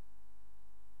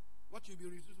 What you'll be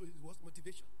reduced to is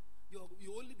motivation. You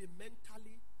only be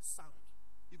mentally sound.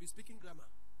 You'll be speaking grammar.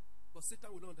 But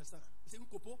Satan will not understand. You say,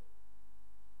 Nkopo?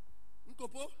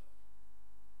 Nkopo?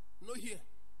 No here.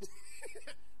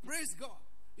 Praise God.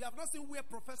 You have not seen where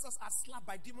professors are slapped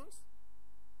by demons?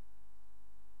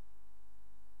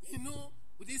 You know,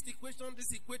 with this equation,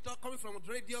 this equator coming from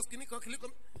radius,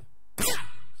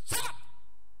 shut up!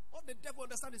 All the devil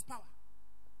understands is power.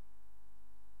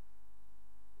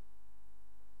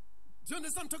 Do you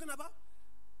understand what I'm talking about?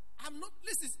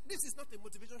 This is not a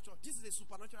motivational church. This is a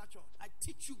supernatural church. I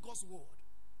teach you God's word.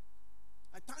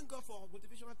 I thank God for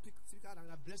motivational speaker,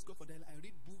 and I bless God for that. I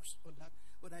read books on that,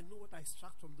 but I know what I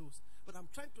extract from those. But I'm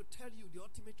trying to tell you the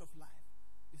ultimate of life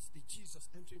is the Jesus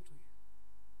entering to you.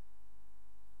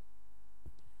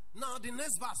 Now the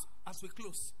next verse, as we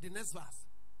close, the next verse.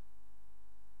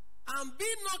 And be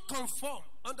not conformed,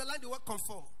 underline the word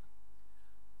conform,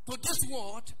 to this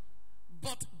world,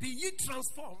 but be ye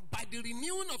transformed by the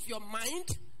renewing of your mind,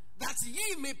 that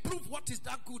ye may prove what is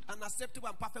that good and acceptable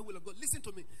and perfect will of God. Listen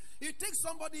to me. It takes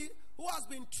somebody who has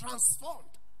been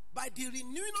transformed by the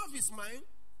renewing of his mind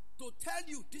to tell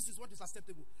you this is what is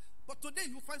acceptable. But today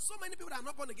you find so many people that are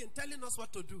not born again telling us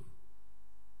what to do.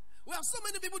 We have so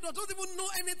many people that don't even know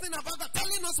anything about that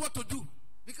telling us what to do.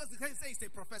 Because they say it's a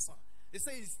professor. They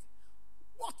say,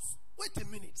 what? Wait a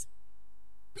minute.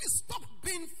 Please stop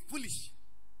being foolish.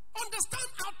 Understand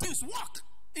how things work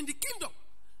in the kingdom.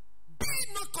 Be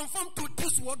not conformed to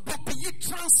this world, but be ye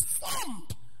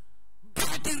transformed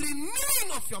by the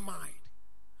renewing of your mind.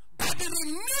 By the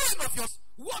renewing of your...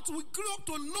 What we grew up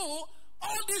to know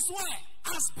all this way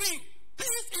has been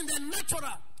things in the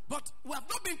natural. But we have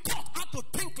not been taught how to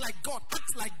think like God,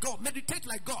 act like God, meditate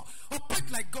like God,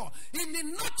 operate like God. In the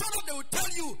natural, they will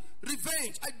tell you,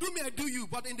 revenge. I do me, I do you.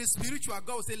 But in the spiritual,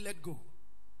 God will say, let go.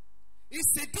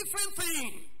 It's a different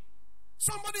thing.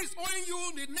 Somebody is owing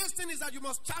you. The next thing is that you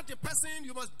must charge the person.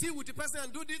 You must deal with the person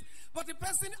and do this. But the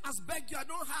person has begged you. I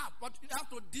don't have. But you have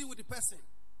to deal with the person.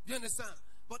 Do you understand?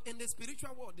 But in the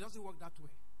spiritual world, it doesn't work that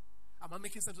way. Am I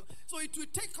making sense? So it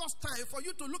will take us time for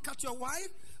you to look at your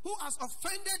wife who has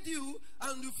offended you,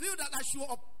 and you feel that I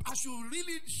should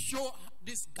really show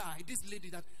this guy, this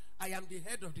lady, that I am the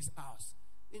head of this house.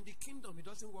 In the kingdom, it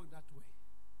doesn't work that way.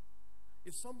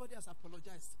 If somebody has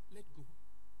apologized, let go.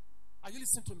 Are you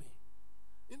listening to me?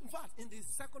 In fact, in the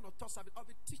second or third service, I'll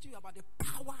be teaching you about the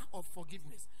power of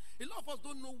forgiveness. A lot of us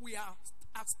don't know we are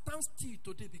at standstill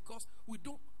today because we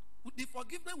don't. The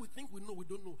forgiveness we think we know, we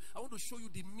don't know. I want to show you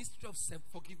the mystery of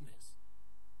self-forgiveness.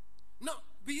 Now,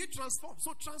 be ye transformed.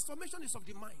 So transformation is of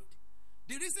the mind.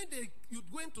 The reason you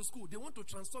go into school, they want to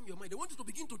transform your mind. They want you to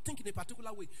begin to think in a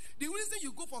particular way. The reason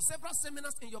you go for several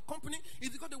seminars in your company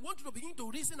is because they want you to begin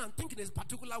to reason and think in a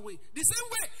particular way. The same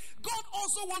way, God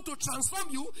also wants to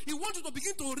transform you. He wants you to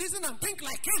begin to reason and think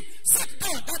like Him. Sit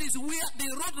down. That is where the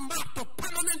roadmap to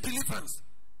permanent deliverance.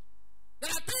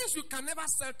 There are things you can never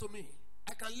say to me.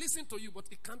 I can listen to you,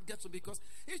 but it can't get to me because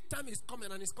each time it's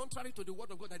coming and it's contrary to the word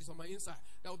of God that is on my inside.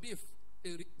 There will be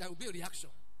a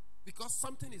reaction because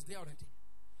something is there already.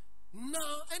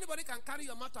 Now, anybody can carry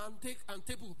your matter and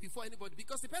table before anybody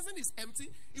because the person is empty.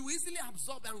 He will easily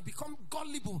absorb and become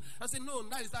gullible and say, no,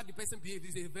 that is how the person behaves.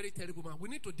 He's a very terrible man. We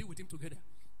need to deal with him together.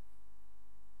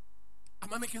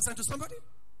 Am I making sense to somebody?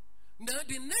 Now,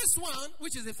 the next one,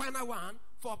 which is the final one,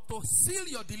 to seal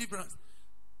your deliverance.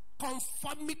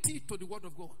 Conformity to the word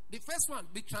of God. The first one,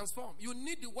 be transformed. You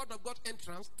need the word of God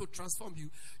entrance to transform you.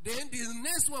 Then the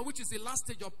next one, which is the last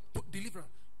stage of deliverance,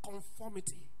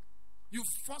 conformity. You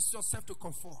force yourself to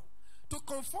conform. To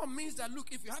conform means that,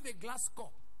 look, if you have a glass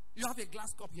cup, you have a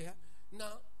glass cup here.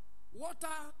 Now,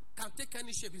 water can take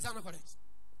any shape. Is that not correct?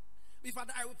 If I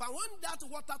want that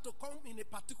water to come in a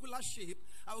particular shape,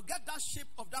 I will get that shape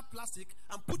of that plastic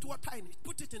and put water in it.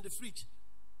 Put it in the fridge.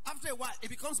 After a while, it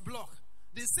becomes block.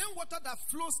 The same water that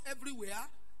flows everywhere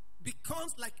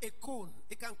becomes like a cone.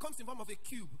 It can come in form of a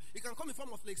cube. It can come in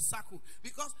form of a circle.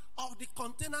 Because of the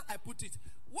container I put it.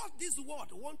 What this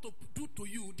word want to do to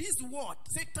you, this word,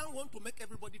 Satan want to make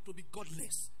everybody to be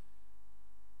godless.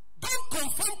 Don't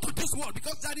conform to this word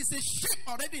because there is a shape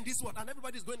already in this word and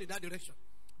everybody is going in that direction.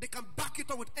 They can back it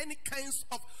up with any kinds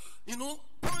of,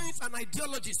 points and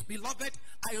ideologies. Beloved,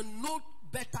 I know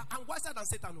better and wiser than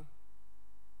Satan.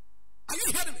 Are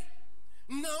you hearing me?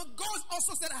 Now, God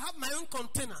also said, I have my own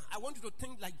container. I want you to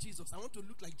think like Jesus. I want to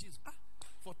look like Jesus.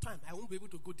 For time, I won't be able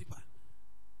to go deeper.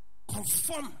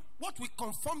 Conform. What will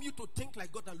conform you to think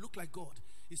like God and look like God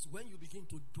is when you begin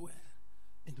to dwell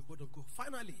in the word of God.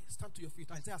 Finally, stand to your feet.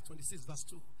 Isaiah 26 verse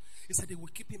 2. He said they will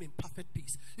keep him in perfect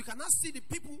peace. You cannot see the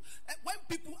people, when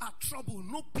people are troubled,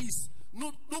 no peace,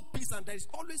 no peace, and there is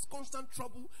always constant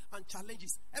trouble and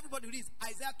challenges. Everybody reads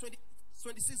Isaiah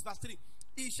 26 verse 3.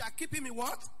 He shall keep him in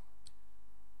what?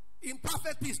 In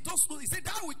perfect peace. He said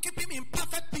that will keep him in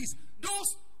perfect peace.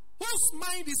 Those whose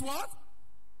mind is what?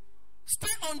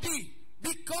 Stay on thee,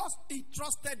 because he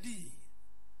trusted thee.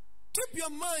 Keep your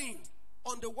mind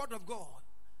on the word of God.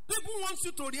 People want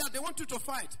you to react, they want you to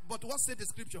fight. But what said the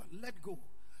scripture? Let go.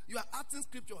 You are acting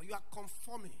scripture, you are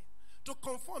conforming. To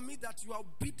conform means that you are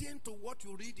obedient to what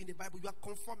you read in the Bible. You are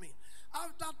conforming.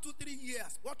 After 2-3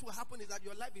 years, what will happen is that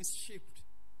your life is shaped.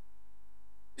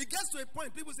 It gets to a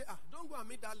point, people say, don't go and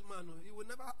meet that man. He will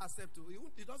never accept you.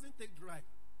 He doesn't take drive.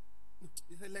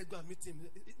 He said, let's go and meet him.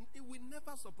 He will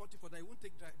never support you for that. He won't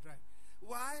take drive.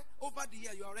 Why? Over the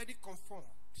year, you're already conformed.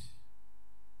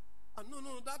 And no,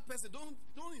 that person,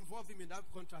 don't involve him in that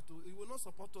contract. He will not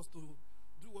support us to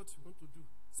do what we want to do.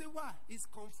 Say why? He's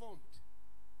conformed.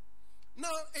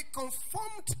 Now, a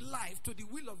conformed life to the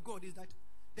will of God is that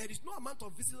there is no amount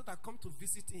of visitors that come to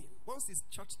visit him. Once it's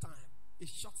church time, he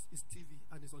shuts his TV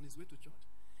and is on his way to church.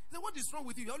 He said, what is wrong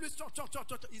with you? You always church.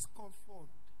 He's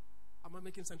conformed. Am I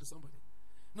making sense to somebody?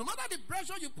 No matter the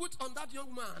pressure you put on that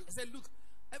young man, he said, look,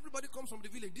 everybody comes from the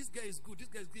village. This guy is good,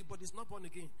 but he's not born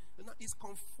again. He's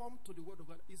conformed to the word of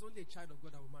God. He's only a child of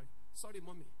God that will marry. Sorry,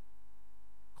 mommy.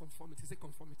 Conformity. Say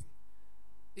conformity.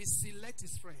 He select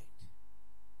his friend.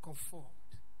 Conformed.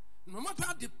 No matter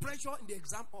the pressure in the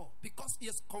exam hall, because he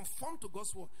has conformed to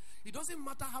God's word, it doesn't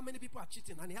matter how many people are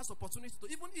cheating, and he has opportunity to,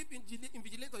 even if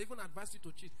invigilator even advise you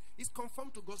to cheat, he's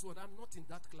conformed to God's word. I'm not in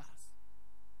that class.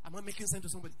 Am I making sense to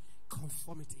somebody?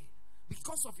 Conformity.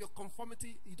 Because of your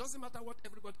conformity, it doesn't matter what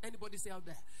anybody say out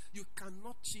there. You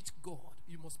cannot cheat God.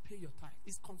 You must pay your tithe.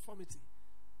 It's conformity.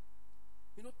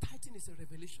 Tithing is a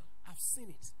revelation. I've seen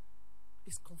it.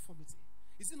 It's conformity.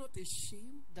 Is it not a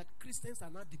shame that Christians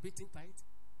are not debating tithe?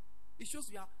 It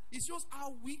shows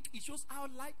how weak, it shows how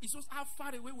light, it shows how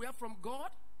far away we are from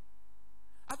God.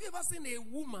 Have you ever seen a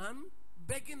woman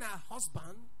begging her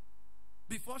husband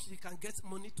before she can get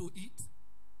money to eat?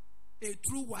 A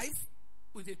true wife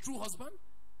with a true husband?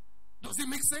 Does it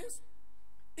make sense?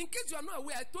 In case you are not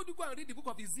aware, I told you go and read the book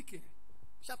of Ezekiel,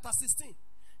 chapter 16.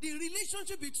 The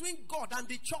relationship between God and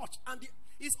the church and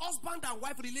his husband and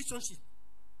wife relationship.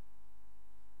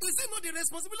 Is it not the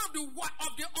responsibility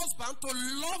of the husband to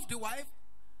love the wife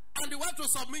and the wife to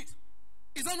submit?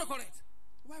 Is that not correct?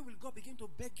 Why will God begin to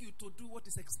beg you to do what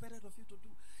is expected of you to do?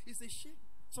 It's a shame.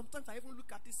 Sometimes I even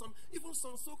look at this, some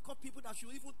so-called people that should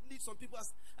even lead some people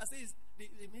as I say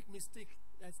they make mistake.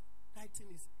 As tithing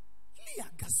is. Do you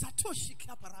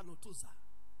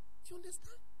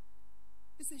understand?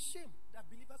 It's a shame that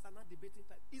believers are not debating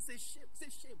time. It's a shame. It's a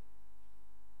shame.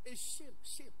 A shame.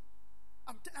 Shame.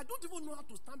 I don't even know how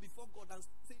to stand before God and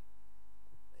say,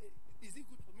 is it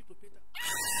good for me to pay that?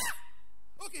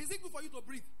 Okay, is it good for you to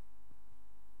breathe?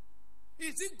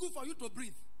 Is it good for you to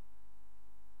breathe?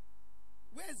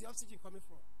 Where is the oxygen coming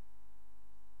from?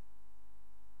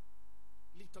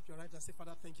 Lift up your right and say,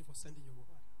 Father, thank you for sending your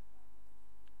word.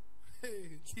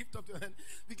 Hey, lift up your hand.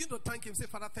 Begin to thank him. Say,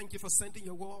 Father, thank you for sending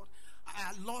your word.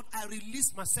 Lord, I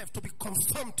release myself to be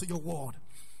conformed to your word.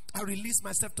 I release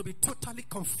myself to be totally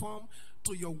conformed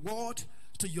to your word,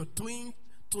 to your doing,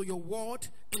 to your word,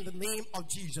 in the name of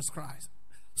Jesus Christ.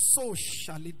 So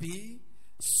shall it be.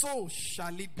 So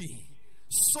shall it be.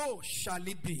 So shall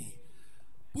it be.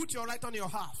 Put your right on your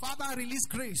heart. Father, I release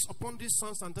grace upon these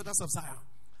sons and daughters of Zion.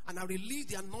 And I release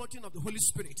the anointing of the Holy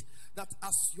Spirit, that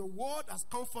as your word has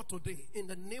come forth today, in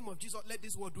the name of Jesus, let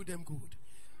this word do them good.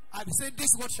 I say this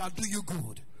word shall do you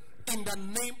good. In the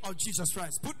name of Jesus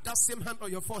Christ. Put that same hand on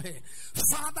your forehead.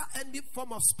 Father, any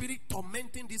form of spirit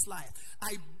tormenting this life,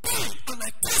 I bind and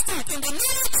I cast it in the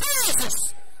name of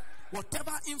Jesus.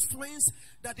 Whatever influence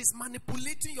that is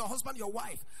manipulating your husband, your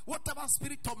wife, whatever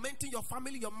spirit tormenting your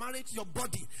family, your marriage, your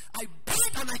body, I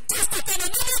bind and I cast it in the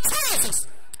name of Jesus.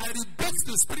 I rebuke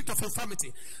the spirit of infirmity.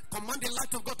 Command the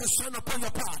light of God to shine upon your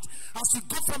path. As you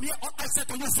go from here, all I said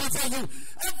to you, favor you.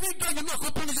 Every day you knock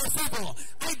upon your favor.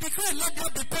 I declare, let there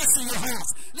be peace in your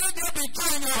house. Let there be joy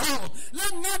in your home.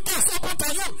 Let no doors open to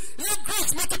you. Let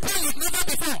grace multiply like never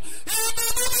before. In the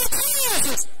name of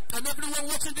Jesus. And everyone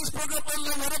watching this program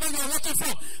online, wherever you are watching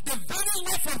from, the very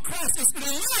life of Christ is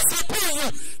released upon you.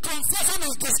 Confession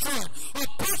is destroyed.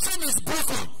 Oppression is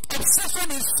broken.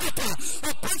 Obsession is shattered.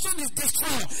 Oppression is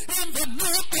destroyed. In the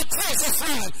name of Jesus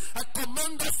Christ, I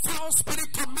command the foul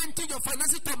spirit tormenting your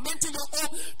finances, tormenting your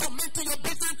home, tormenting your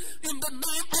business. In the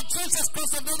name of Jesus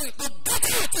Christ of Nazareth, the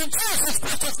death in Jesus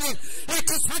Christ's name. It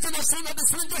is written, the son of the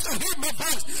strangers shall hear my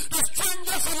voice. The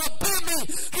strangers shall obey me.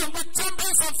 And with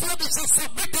trembles and fear they shall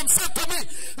submit themselves to me.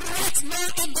 Right now,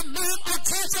 in the name of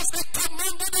Jesus, I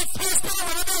command the first power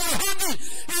wherever you hear me.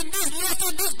 In this life,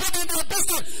 in this body, in your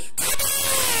business. Come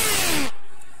on!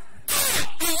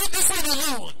 You want this one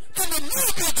alone. In the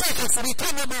name of Jesus,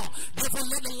 return them all. Therefore,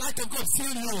 let the light of God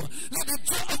fill you. Let the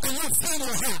joy of the Lord fill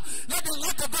your heart. Let the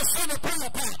light of God shine upon your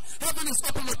path. Heaven is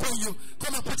open upon you.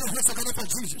 Come and put your hands together for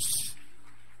Jesus.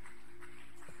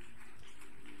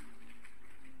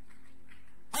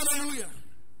 Hallelujah.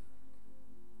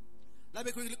 Let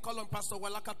me quickly call on Pastor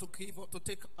Walaka to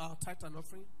take our tithe and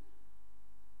offering.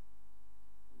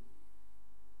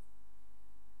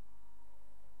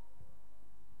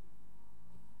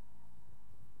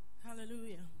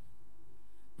 Hallelujah.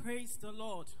 Praise the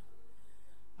Lord.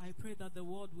 I pray that the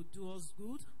word would do us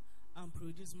good and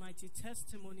produce mighty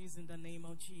testimonies in the name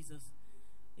of Jesus.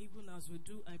 Even as we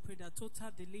do, I pray that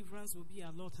total deliverance will be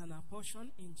our lot and our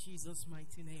portion in Jesus'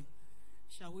 mighty name.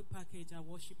 Shall we package our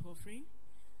worship offering?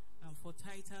 And for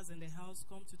tithers in the house,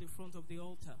 come to the front of the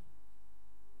altar.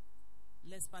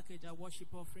 Let's package our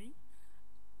worship offering.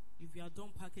 If you are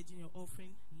done packaging your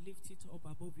offering, lift it up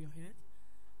above your head.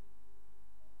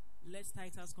 Let's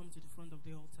tithers come to the front of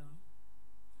the altar.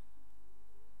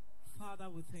 Father,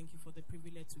 we thank you for the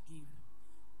privilege to give.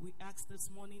 We ask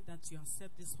this morning that you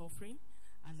accept this offering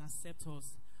and accept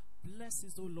us. Bless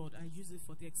us, O Lord, and use it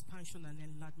for the expansion and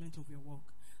enlargement of your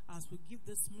work. As we give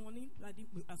this morning,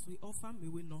 as we offer, may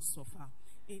we not suffer.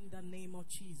 In the name of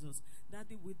Jesus.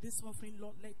 Daddy, with this offering,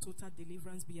 Lord, let total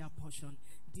deliverance be our portion.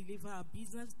 Deliver our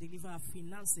business, deliver our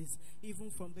finances,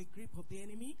 even from the grip of the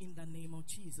enemy, in the name of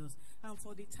Jesus. And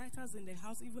for the tithers in the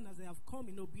house, even as they have come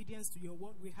in obedience to your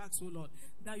word, we ask, O Lord,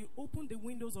 that you open the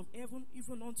windows of heaven,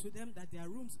 even unto them, that their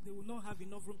rooms, they will not have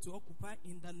enough room to occupy,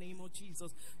 in the name of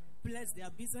Jesus. Bless their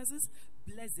businesses,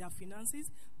 bless their finances,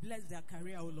 bless their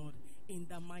career, O Lord, in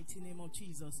the mighty name of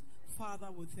Jesus. Father,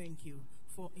 we thank you,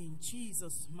 for in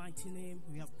Jesus' mighty name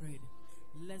we have prayed.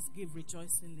 Let's give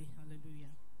rejoicingly. Hallelujah.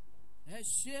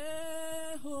 Eshe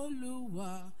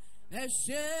Oluwa,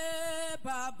 Eshe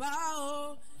Baba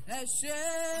o, Eshe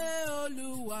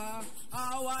Oluwa,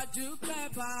 Awa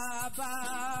Dupe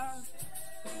Baba.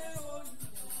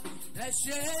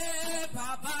 Eshe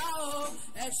Baba o,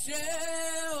 Eshe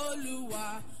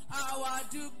Oluwa, Awa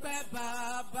Dupe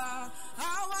Baba,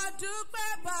 Awa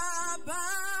Dupe Baba,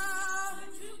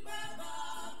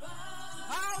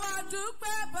 Awa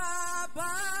Dupe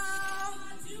Baba,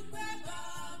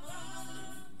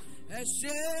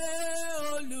 Eshe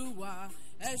Oluwa,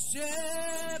 Eshe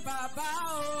Baba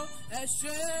o,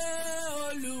 Eshe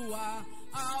Oluwa,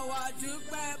 Awa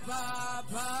Dupe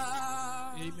Baba.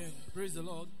 Amen. Praise the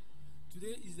Lord.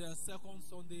 Today is the second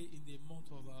Sunday in the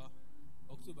month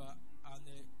October, and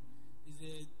it's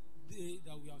a day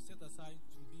that we have set aside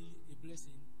to be a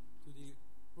blessing to the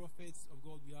prophets of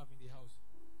God we have in the house.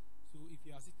 So if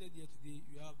you are seated here today,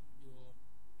 you have your,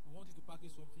 I want you to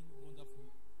package something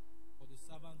wonderful for the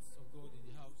servants of God in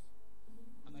the house.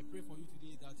 And I pray for you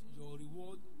today that your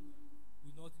reward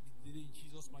will not be delayed in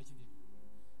Jesus' mighty name.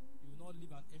 You will not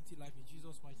live an empty life in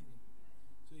Jesus' mighty name.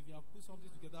 So if you have put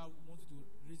something together, I want you to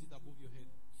raise it above your head.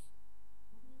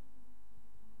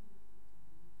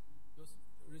 Just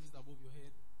raise it above your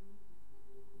head.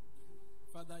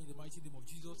 Father, in the mighty name of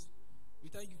Jesus, we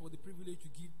thank you for the privilege to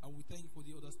give, and we thank you for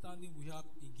the understanding we have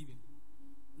in giving.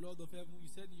 Lord of heaven,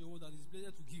 you said in your word that it's better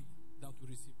to give than to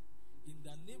receive. In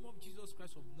the name of Jesus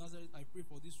Christ of Nazareth, I pray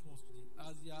for these ones today,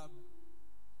 as they have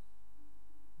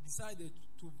decided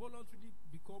to voluntarily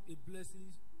become a blessing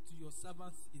to your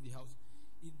servants in the house.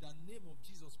 In the name of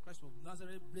Jesus Christ of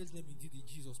Nazareth, bless them indeed in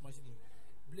Jesus' mighty name.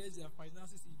 Bless their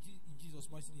finances in Jesus'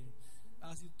 mighty name.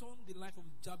 As you turn the life of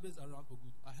Jabez around for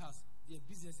good, I ask their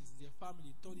businesses, their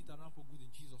family, turn it around for good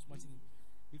in Jesus' mighty name.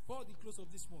 Before the close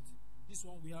of this month, this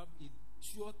one we have a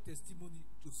sure testimony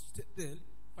to tell,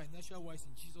 financial wise,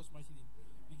 in Jesus' mighty name.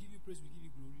 We give you praise, we give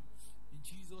you glory. In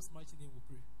Jesus' mighty name we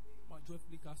pray.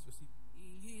 Joyfully cast your seat.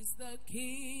 He is the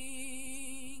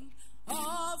King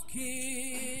of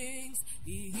kings.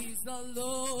 He is the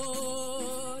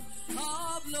Lord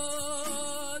of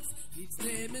lords. His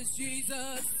name is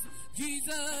Jesus.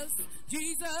 Jesus,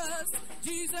 Jesus,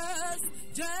 Jesus,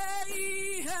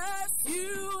 J-E-S-U-S.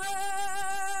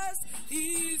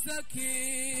 He's the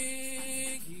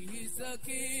King. He is the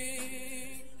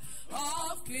King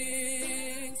of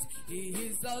kings. He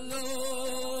is the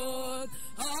Lord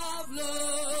of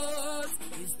lords.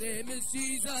 His name is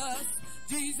Jesus.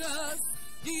 Jesus,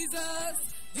 Jesus,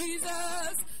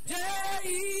 Jesus,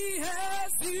 J-E-S-U-S.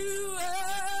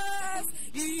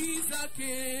 He's the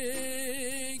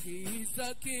King. He's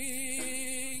the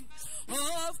King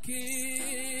of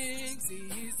kings.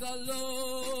 He's the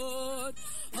Lord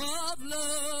of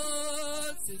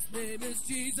lords. His name is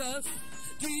Jesus.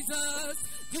 Jesus,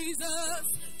 Jesus,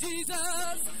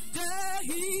 Jesus,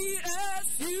 J-E-S-U-S.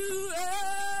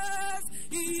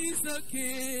 He's the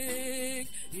King.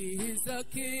 He is the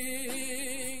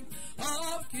King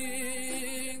of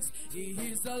kings. He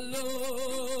is the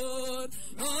Lord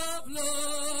of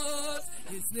lords.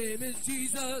 His name is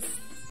Jesus.